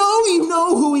 I know you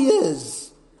know who he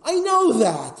is. I know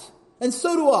that. And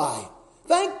so do I.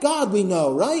 Thank God we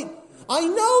know, right? I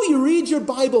know you read your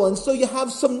Bible and so you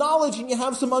have some knowledge and you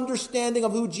have some understanding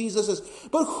of who Jesus is.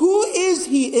 But who is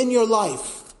he in your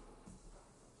life?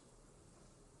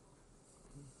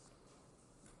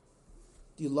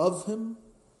 Do you love him?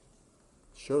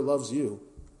 Sure loves you,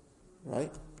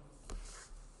 right?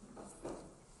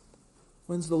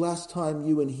 When's the last time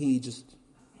you and he just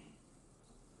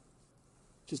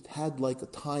had like a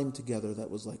time together that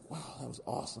was like, wow, that was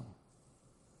awesome?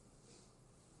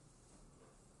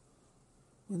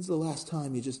 When's the last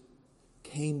time you just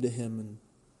came to him and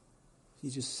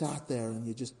you just sat there and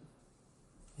you just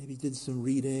maybe did some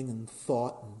reading and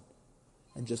thought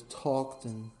and just talked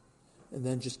and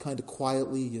then just kind of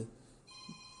quietly you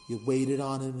waited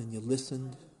on him and you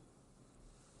listened?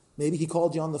 Maybe he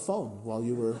called you on the phone while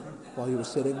you were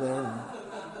sitting there,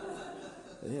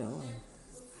 and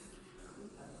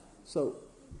So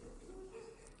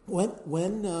when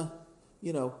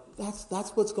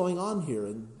that's what's going on here,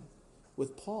 and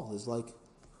with Paul is like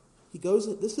he goes.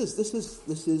 This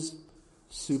is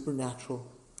supernatural.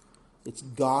 It's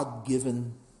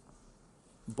God-given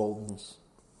boldness.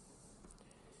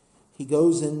 He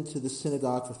goes into the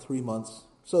synagogue for 3 months.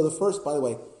 So the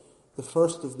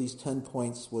first of these 10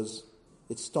 points was,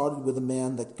 it started with a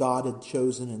man that God had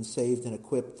chosen and saved and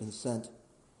equipped and sent.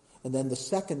 And then the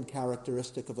second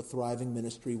characteristic of a thriving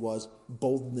ministry was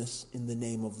boldness in the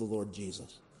name of the Lord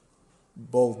Jesus.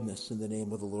 Boldness in the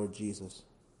name of the Lord Jesus.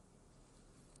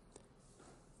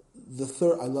 The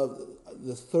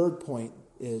third point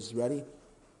is, ready?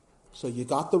 So you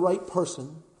got the right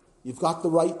person. You've got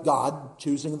the right God,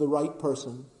 choosing the right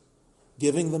person,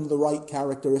 giving them the right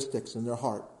characteristics in their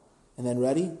heart. And then,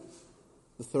 ready?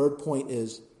 The third point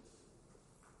is,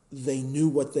 they knew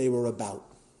what they were about.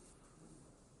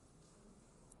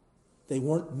 They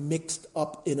weren't mixed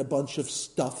up in a bunch of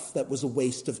stuff that was a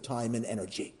waste of time and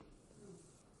energy.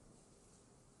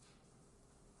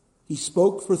 He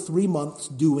spoke for 3 months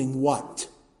doing what?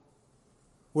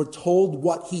 We're told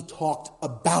what he talked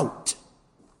about.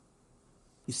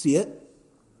 You see it?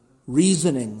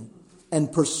 Reasoning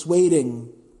and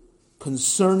persuading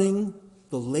concerning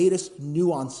the latest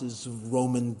nuances of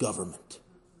Roman government.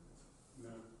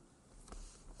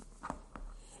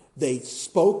 They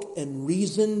spoke and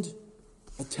reasoned,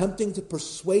 attempting to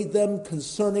persuade them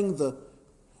concerning the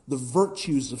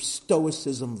virtues of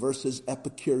Stoicism versus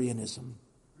Epicureanism.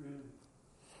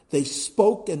 They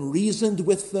spoke and reasoned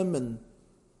with them and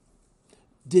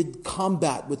did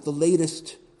combat with the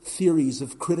latest theories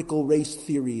of critical race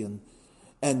theory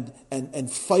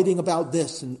and fighting about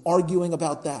this and arguing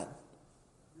about that.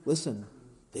 Listen,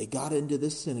 they got into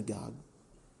this synagogue.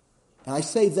 And I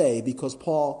say they because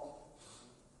Paul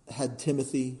had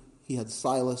Timothy, he had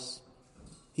Silas,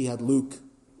 he had Luke.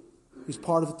 He was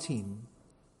part of a team.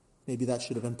 Maybe that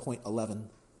should have been point 11.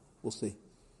 We'll see.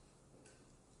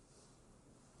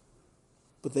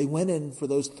 But they went in for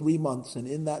those 3 months, and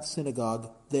in that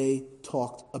synagogue, they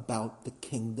talked about the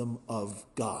kingdom of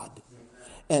God.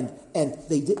 And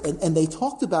they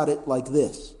talked about it like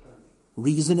this: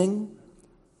 reasoning,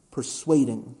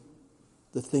 persuading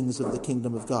the things of the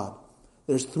kingdom of God.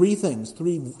 There's three things,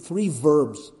 three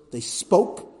verbs. They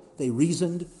spoke, they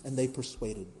reasoned, and they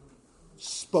persuaded.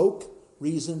 Spoke,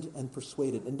 reasoned, and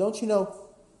persuaded. And don't you know,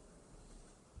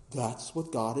 that's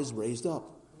what God has raised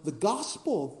up. The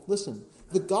gospel, listen,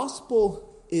 the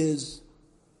gospel is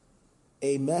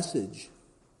a message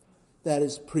that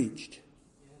is preached.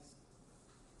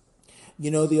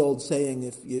 You know the old saying,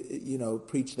 if you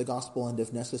preach the gospel and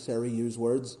if necessary, use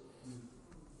words.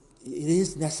 It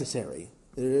is necessary.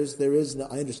 There is.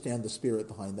 I understand the spirit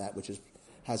behind that, which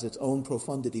has its own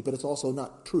profundity, but it's also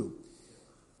not true.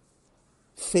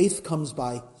 Faith comes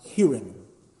by hearing,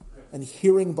 and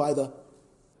hearing by the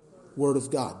Word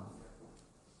of God.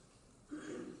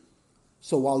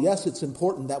 So while, yes, it's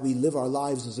important that we live our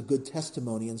lives as a good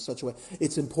testimony in such a way,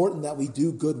 it's important that we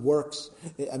do good works.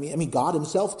 I mean, God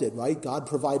himself did, right? God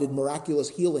provided miraculous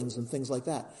healings and things like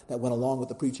that went along with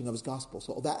the preaching of his gospel.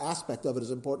 So that aspect of it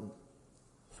is important.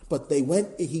 But he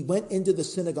went into the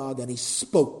synagogue and he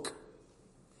spoke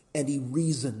and he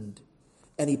reasoned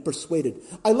and he persuaded.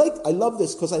 I love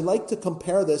this because I like to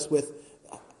compare this with,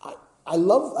 I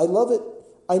love it.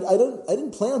 I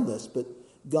didn't plan this, but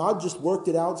God just worked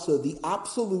it out so the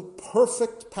absolute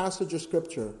perfect passage of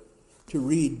Scripture to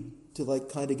read, to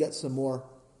kind of get some more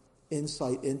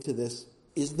insight into this,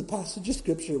 is the passage of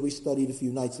Scripture we studied a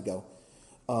few nights ago.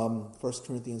 1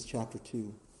 Corinthians chapter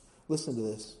 2. Listen to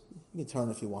this. You can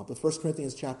turn if you want. But 1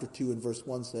 Corinthians chapter 2 and verse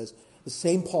 1 says, the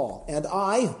same Paul, and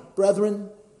I, brethren,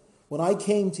 when I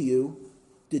came to you,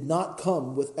 did not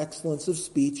come with excellence of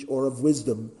speech or of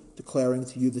wisdom, declaring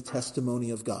to you the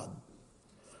testimony of God.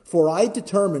 For I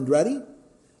determined, ready?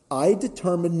 I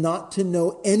determined not to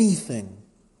know anything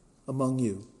among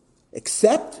you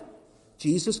except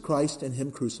Jesus Christ and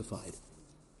him crucified.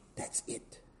 That's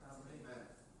it.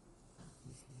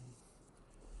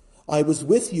 I was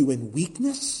with you in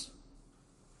weakness,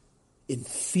 in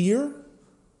fear,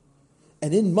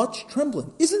 and in much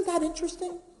trembling. Isn't that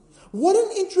interesting? What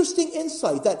an interesting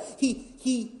insight that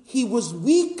he was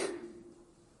weak,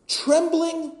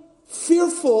 trembling,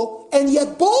 fearful, and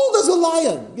yet bold as a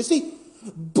lion. You see,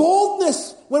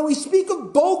 boldness, when we speak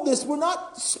of boldness, we're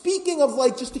not speaking of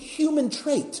just a human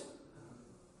trait.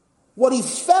 What he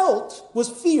felt was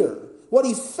fear. What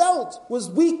he felt was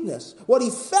weakness. What he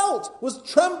felt was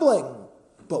trembling.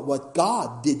 But what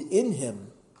God did in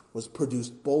him was produce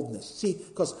boldness. See,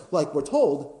 because like we're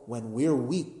told, when we're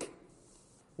weak,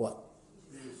 what?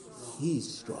 He's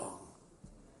strong.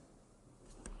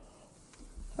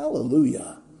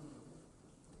 Hallelujah.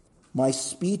 My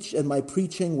speech and my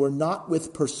preaching were not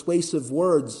with persuasive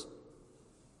words.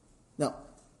 Now,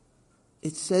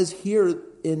 it says here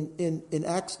in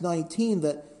Acts 19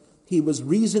 that he was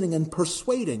reasoning and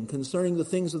persuading concerning the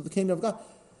things of the kingdom of God.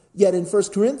 Yet in 1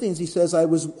 Corinthians he says, I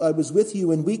was with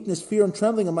you in weakness, fear, and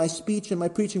trembling, and my speech and my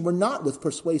preaching were not with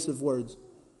persuasive words.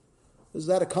 Is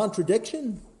that a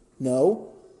contradiction?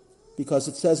 No. Because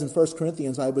it says in 1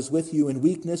 Corinthians, I was with you in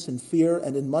weakness and fear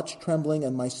and in much trembling,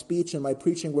 and my speech and my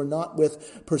preaching were not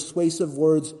with persuasive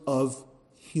words of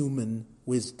human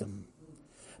wisdom,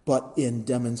 but in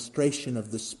demonstration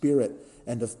of the Spirit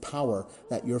and of power,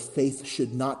 that your faith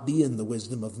should not be in the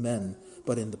wisdom of men,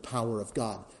 but in the power of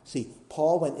God. See,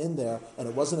 Paul went in there, and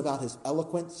it wasn't about his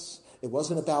eloquence. It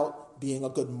wasn't about being a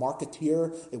good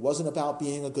marketeer. It wasn't about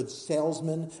being a good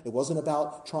salesman. It wasn't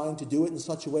about trying to do it in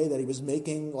such a way that he was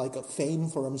making a fame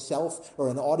for himself or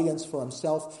an audience for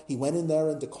himself. He went in there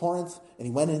into Corinth and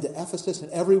he went into Ephesus,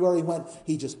 and everywhere he went,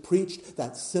 he just preached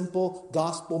that simple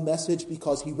gospel message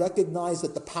because he recognized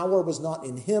that the power was not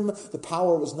in him. The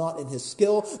power was not in his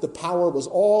skill. The power was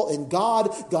all in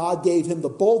God. God gave him the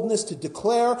boldness to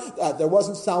declare that there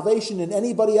wasn't salvation in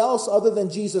anybody else other than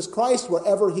Jesus Christ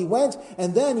wherever he went.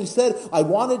 And then he said,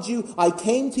 I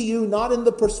came to you not in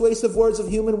the persuasive words of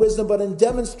human wisdom, but in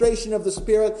demonstration of the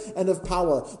Spirit and of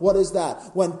power. What is that?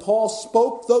 When Paul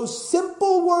spoke those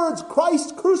simple words,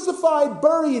 Christ crucified,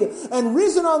 buried, and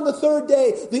risen on the third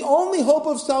day, the only hope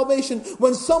of salvation,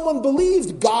 when someone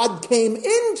believed, God came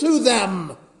into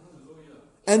them.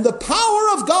 And the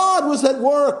power of God was at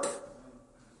work.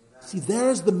 See,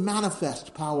 there's the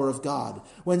manifest power of God.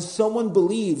 When someone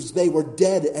believes they were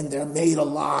dead and they're made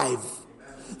alive.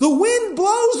 The wind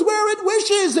blows where it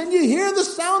wishes, and you hear the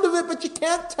sound of it, but you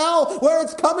can't tell where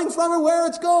it's coming from or where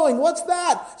it's going. What's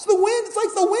that? It's the wind. It's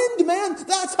like the wind, man.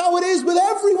 That's how it is with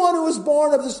everyone who is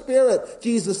born of the Spirit,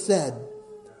 Jesus said.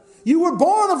 You were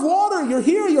born of water. You're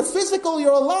here. You're physical.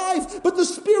 You're alive. But the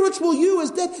spiritual you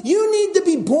is dead. You need to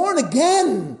be born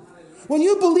again. When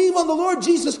you believe on the Lord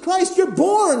Jesus Christ, you're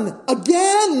born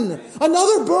again.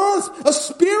 Another birth, a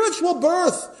spiritual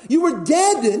birth. You were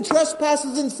dead in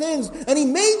trespasses and sins, and he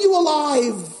made you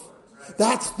alive.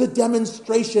 That's the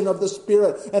demonstration of the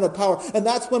Spirit and of power. And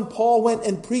that's when Paul went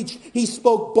and preached. He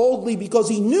spoke boldly because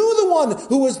he knew the one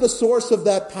who was the source of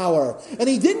that power. And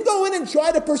he didn't go in and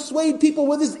try to persuade people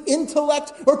with his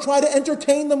intellect or try to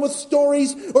entertain them with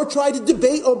stories or try to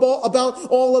debate about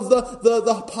all of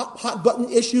the hot button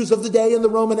issues of the day in the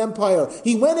Roman Empire.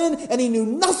 He went in and he knew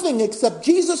nothing except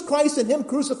Jesus Christ and him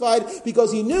crucified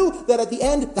because he knew that at the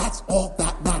end, that's all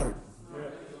that mattered.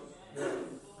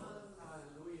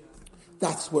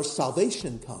 That's where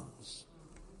salvation comes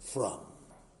from.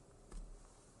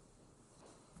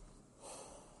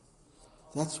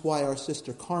 That's why our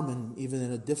sister Carmen, even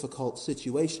in a difficult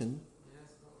situation,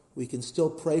 we can still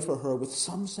pray for her with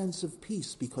some sense of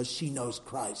peace because she knows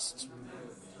Christ.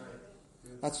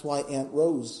 That's why Aunt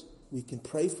Rose, we can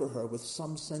pray for her with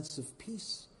some sense of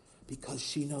peace because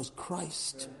she knows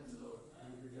Christ.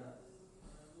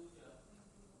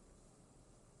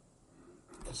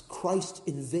 Because Christ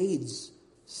invades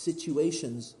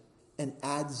situations and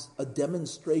adds a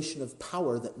demonstration of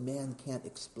power that man can't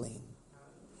explain.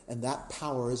 And that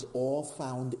power is all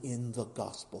found in the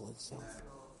gospel itself.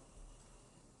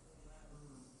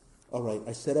 All right,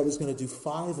 I said I was going to do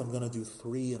 5. I'm going to do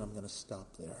 3, and I'm going to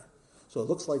stop there. So it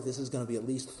looks like this is going to be at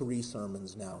least 3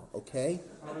 sermons now, okay?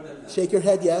 Shake your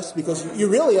head, yes, because you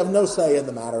really have no say in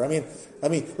the matter. I mean,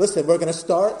 listen, we're going to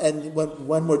start, and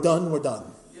when we're done, we're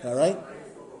done. All right?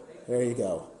 There you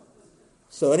go.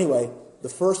 So anyway, the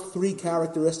first 3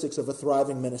 characteristics of a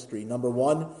thriving ministry. Number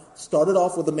 1, started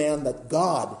off with a man that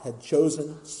God had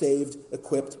chosen, saved,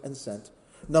 equipped, and sent.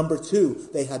 Number 2,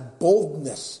 they had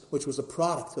boldness, which was a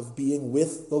product of being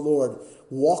with the Lord,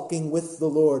 walking with the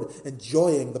Lord,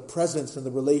 enjoying the presence and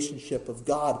the relationship of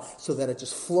God, so that it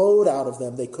just flowed out of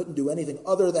them. They couldn't do anything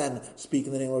other than speak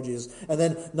in the name of Jesus. And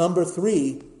then number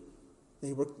 3,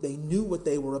 they knew what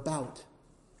they were about.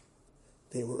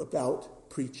 They were about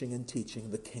preaching and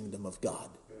teaching the kingdom of God,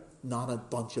 not a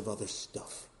bunch of other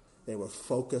stuff. They were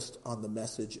focused on the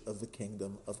message of the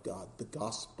kingdom of God, the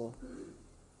gospel.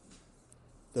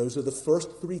 Those are the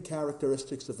first 3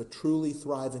 characteristics of a truly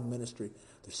thriving ministry.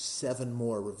 There's 7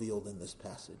 more revealed in this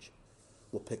passage.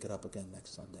 We'll pick it up again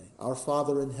next Sunday. Our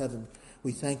Father in heaven,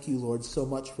 we thank you, Lord, so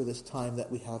much for this time that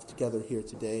we have together here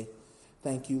today.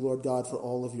 Thank you, Lord God, for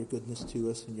all of your goodness to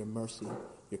us and your mercy,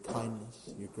 your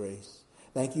kindness, your grace.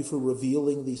 Thank you for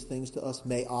revealing these things to us.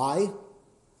 May I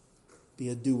be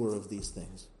a doer of these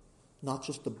things, not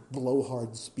just a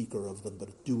blowhard speaker of them, but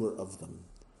a doer of them.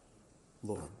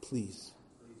 Lord, please.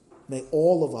 May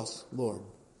all of us, Lord,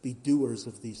 be doers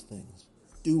of these things.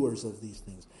 Doers of these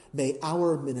things. May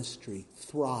our ministry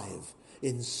thrive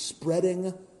in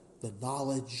spreading the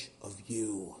knowledge of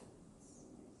you.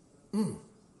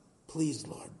 Please,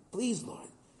 Lord. Please, Lord.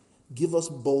 Give us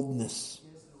boldness.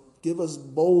 Give us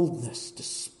boldness to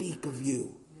speak of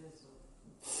you.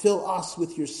 Fill us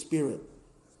with your Spirit.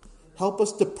 Help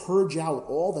us to purge out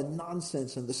all the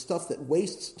nonsense and the stuff that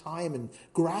wastes time and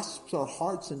grasps our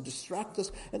hearts and distracts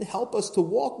us. And help us to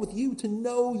walk with you, to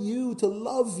know you, to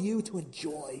love you, to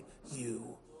enjoy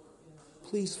you.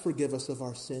 Please forgive us of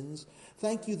our sins.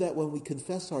 Thank you that when we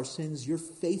confess our sins, you're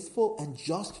faithful and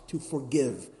just to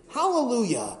forgive.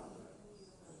 Hallelujah!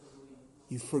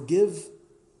 You forgive,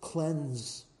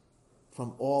 cleanse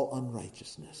from all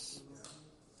unrighteousness.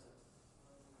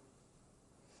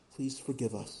 Please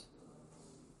forgive us.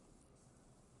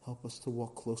 Help us to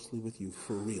walk closely with you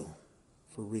for real.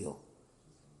 For real.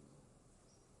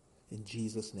 In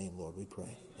Jesus' name, Lord, we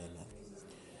pray. Amen.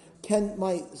 Can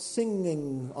my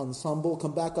singing ensemble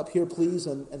come back up here, please,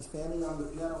 and Fanny on the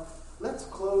piano? Let's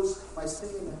close by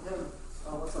singing a hymn.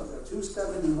 What's up there?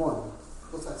 271.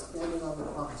 What's that? Standing on the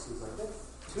Promises, I think.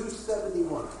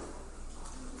 271.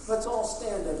 Let's all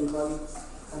stand, everybody,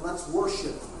 and let's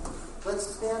worship. Let's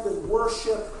stand and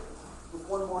worship with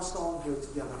one more song here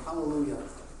together. Hallelujah.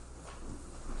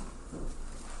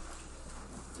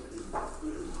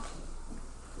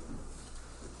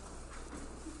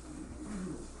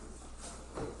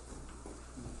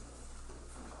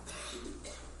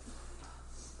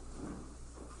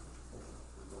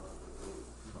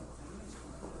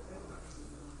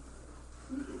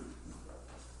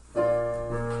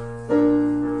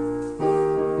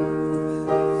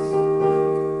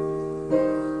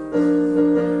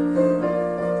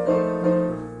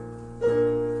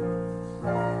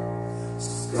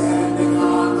 Stand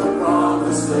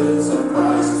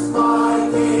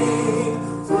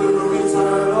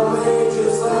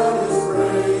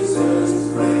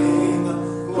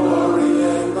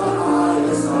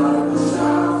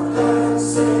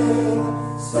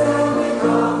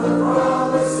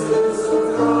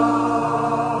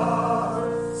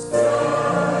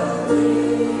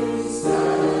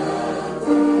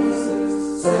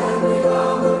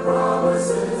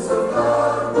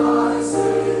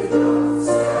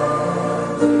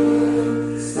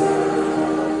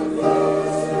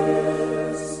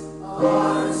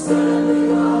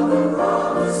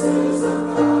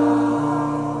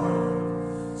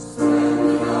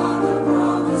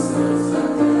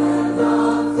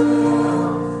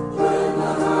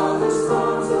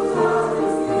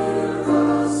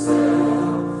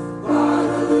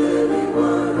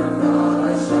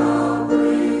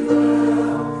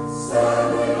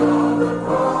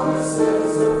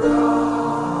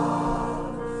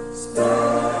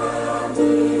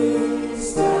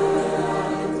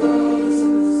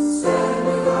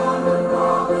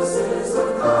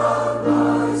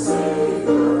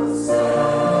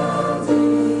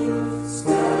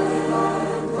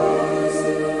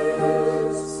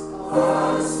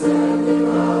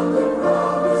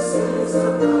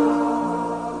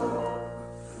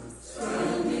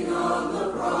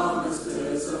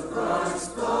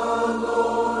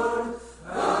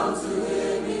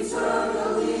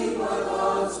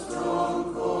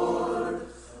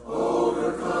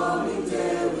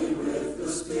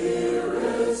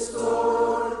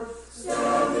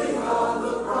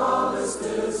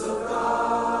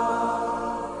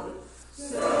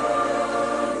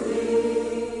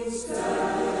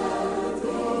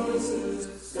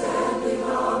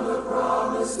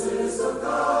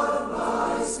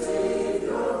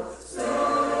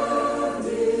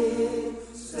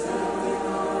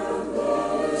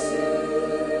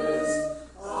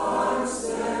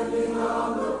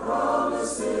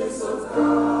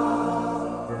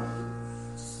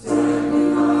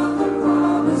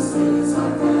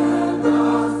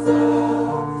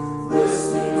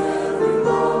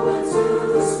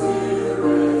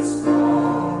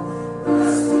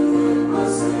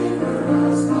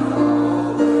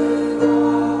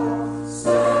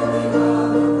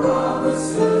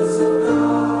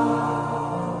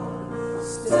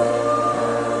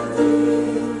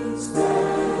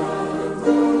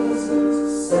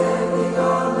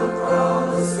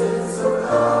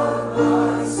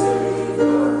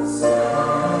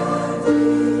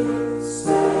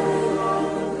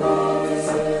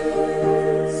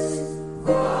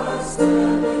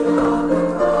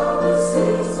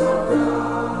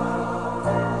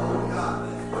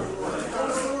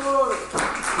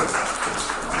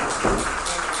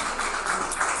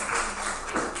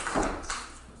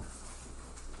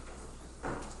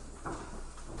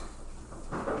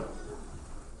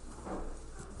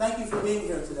for being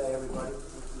here today, everybody.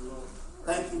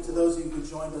 Thank you to those of you who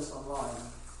joined us online.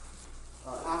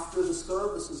 After the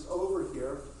service is over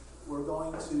here, we're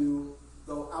going to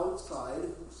go outside.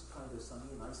 It's kind of sunny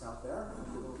and nice out there.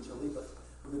 It'll be a little chilly, but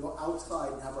we're going to go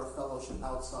outside and have our fellowship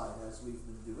outside as we've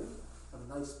been doing. Have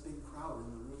a nice big crowd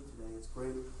in the room today. It's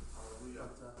great.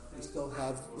 But we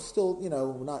still,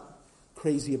 we're not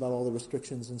crazy about all the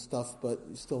restrictions and stuff, but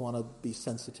we still want to be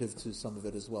sensitive to some of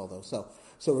it as well, though.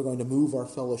 So we're going to move our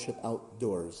fellowship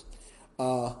outdoors.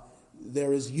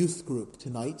 There is youth group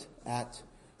tonight at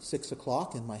 6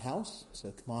 o'clock in my house,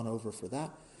 so come on over for that.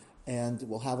 And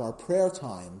we'll have our prayer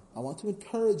time. I want to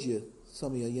encourage you,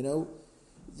 some of you,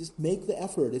 just make the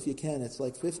effort if you can. It's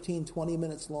like 15, 20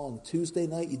 minutes long. Tuesday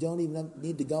night, you don't even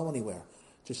need to go anywhere.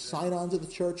 Just sign on to the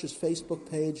church's Facebook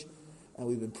page, and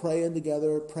we've been praying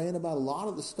together, praying about a lot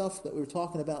of the stuff that we were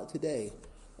talking about today.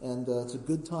 And it's a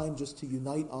good time just to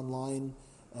unite online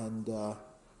and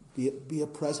be a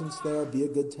presence there, be a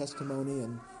good testimony,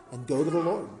 and go to the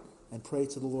Lord and pray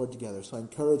to the Lord together. So I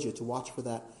encourage you to watch for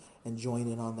that and join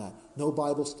in on that. No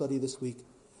Bible study this week.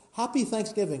 Happy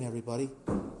Thanksgiving, everybody.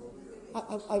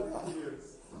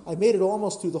 I made it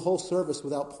almost through the whole service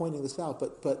without pointing this out,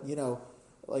 but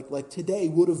like today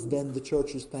would have been the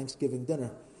church's Thanksgiving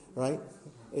dinner, right?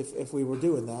 If we were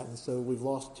doing that. And so we've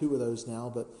lost 2 of those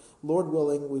now, but Lord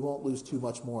willing, we won't lose too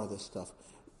much more of this stuff.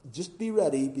 Just be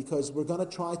ready, because we're going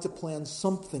to try to plan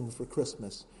something for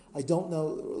Christmas. I don't know,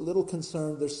 a little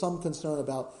concerned. There's some concern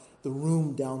about the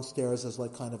room downstairs as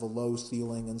like kind of a low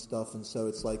ceiling and stuff, and so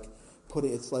it's like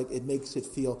it makes it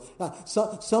feel.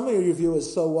 Some of your view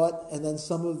is so what, and then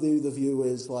some of the view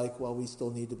is like, well, we still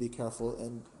need to be careful,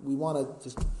 and we want to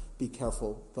just be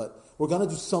careful. But we're going to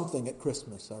do something at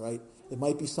Christmas, all right? It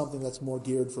might be something that's more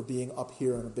geared for being up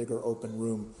here in a bigger open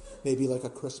room, maybe like a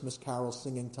Christmas carol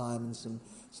singing time and some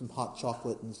hot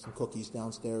chocolate and some cookies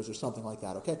downstairs or something like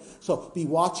that, okay? So be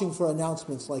watching for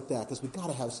announcements like that, because we've got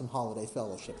to have some holiday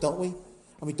fellowship, don't we?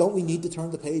 I mean, don't we need to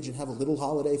turn the page and have a little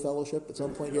holiday fellowship at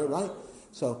some point here, right?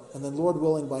 So, and then Lord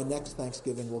willing, by next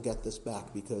Thanksgiving, we'll get this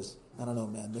back, because, I don't know,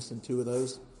 man, missing 2 of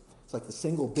those, it's like the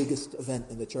single biggest event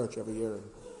in the church every year.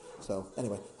 So,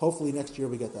 anyway, hopefully next year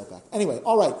we get that back. Anyway,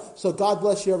 all right, so God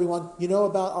bless you, everyone. You know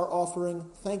about our offering.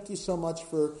 Thank you so much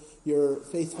for your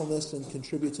faithfulness and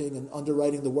contributing and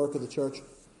underwriting the work of the church.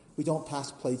 We don't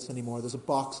pass plates anymore. There's a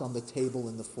box on the table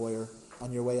in the foyer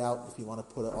on your way out if you want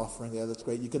to put an offering there. That's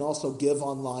great. You can also give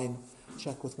online.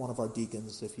 Check with one of our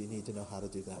deacons if you need to know how to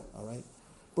do that, all right?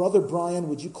 Brother Brian,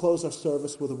 would you close our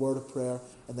service with a word of prayer,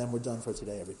 and then we're done for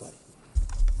today, everybody.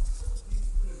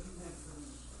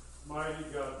 Mighty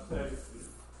God, thank you.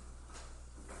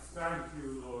 Thank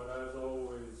you, Lord, as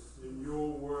always. In your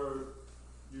word,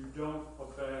 you don't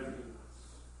abandon us.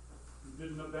 You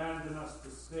didn't abandon us to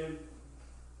sin,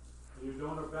 and you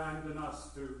don't abandon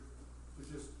us to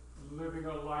just living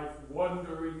a life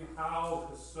wondering how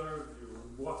to serve you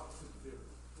and what to do.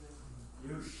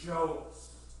 You show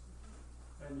us,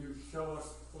 and you show us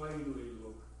plainly,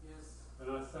 Lord. Yes.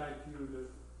 And I thank you that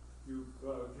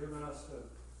you've given us a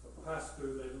pastor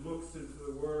that looks into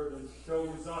the Word and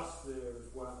shows us there as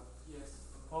well. Yes.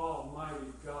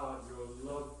 Almighty God, your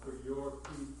love for your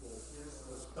people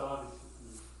astonishes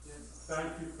me. Yes.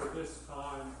 Thank you for this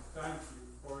time. Thank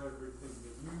you for everything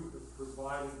that you have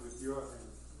provided with your hand.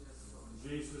 In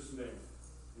Jesus' name,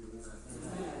 amen.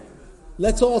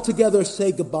 Let's all together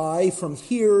say goodbye from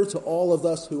here to all of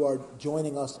us who are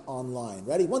joining us online.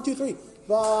 Ready? 1, 2, 3. Bye.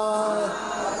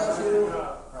 God bless you.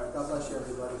 All right, God bless you,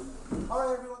 everybody. All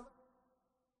right, everyone.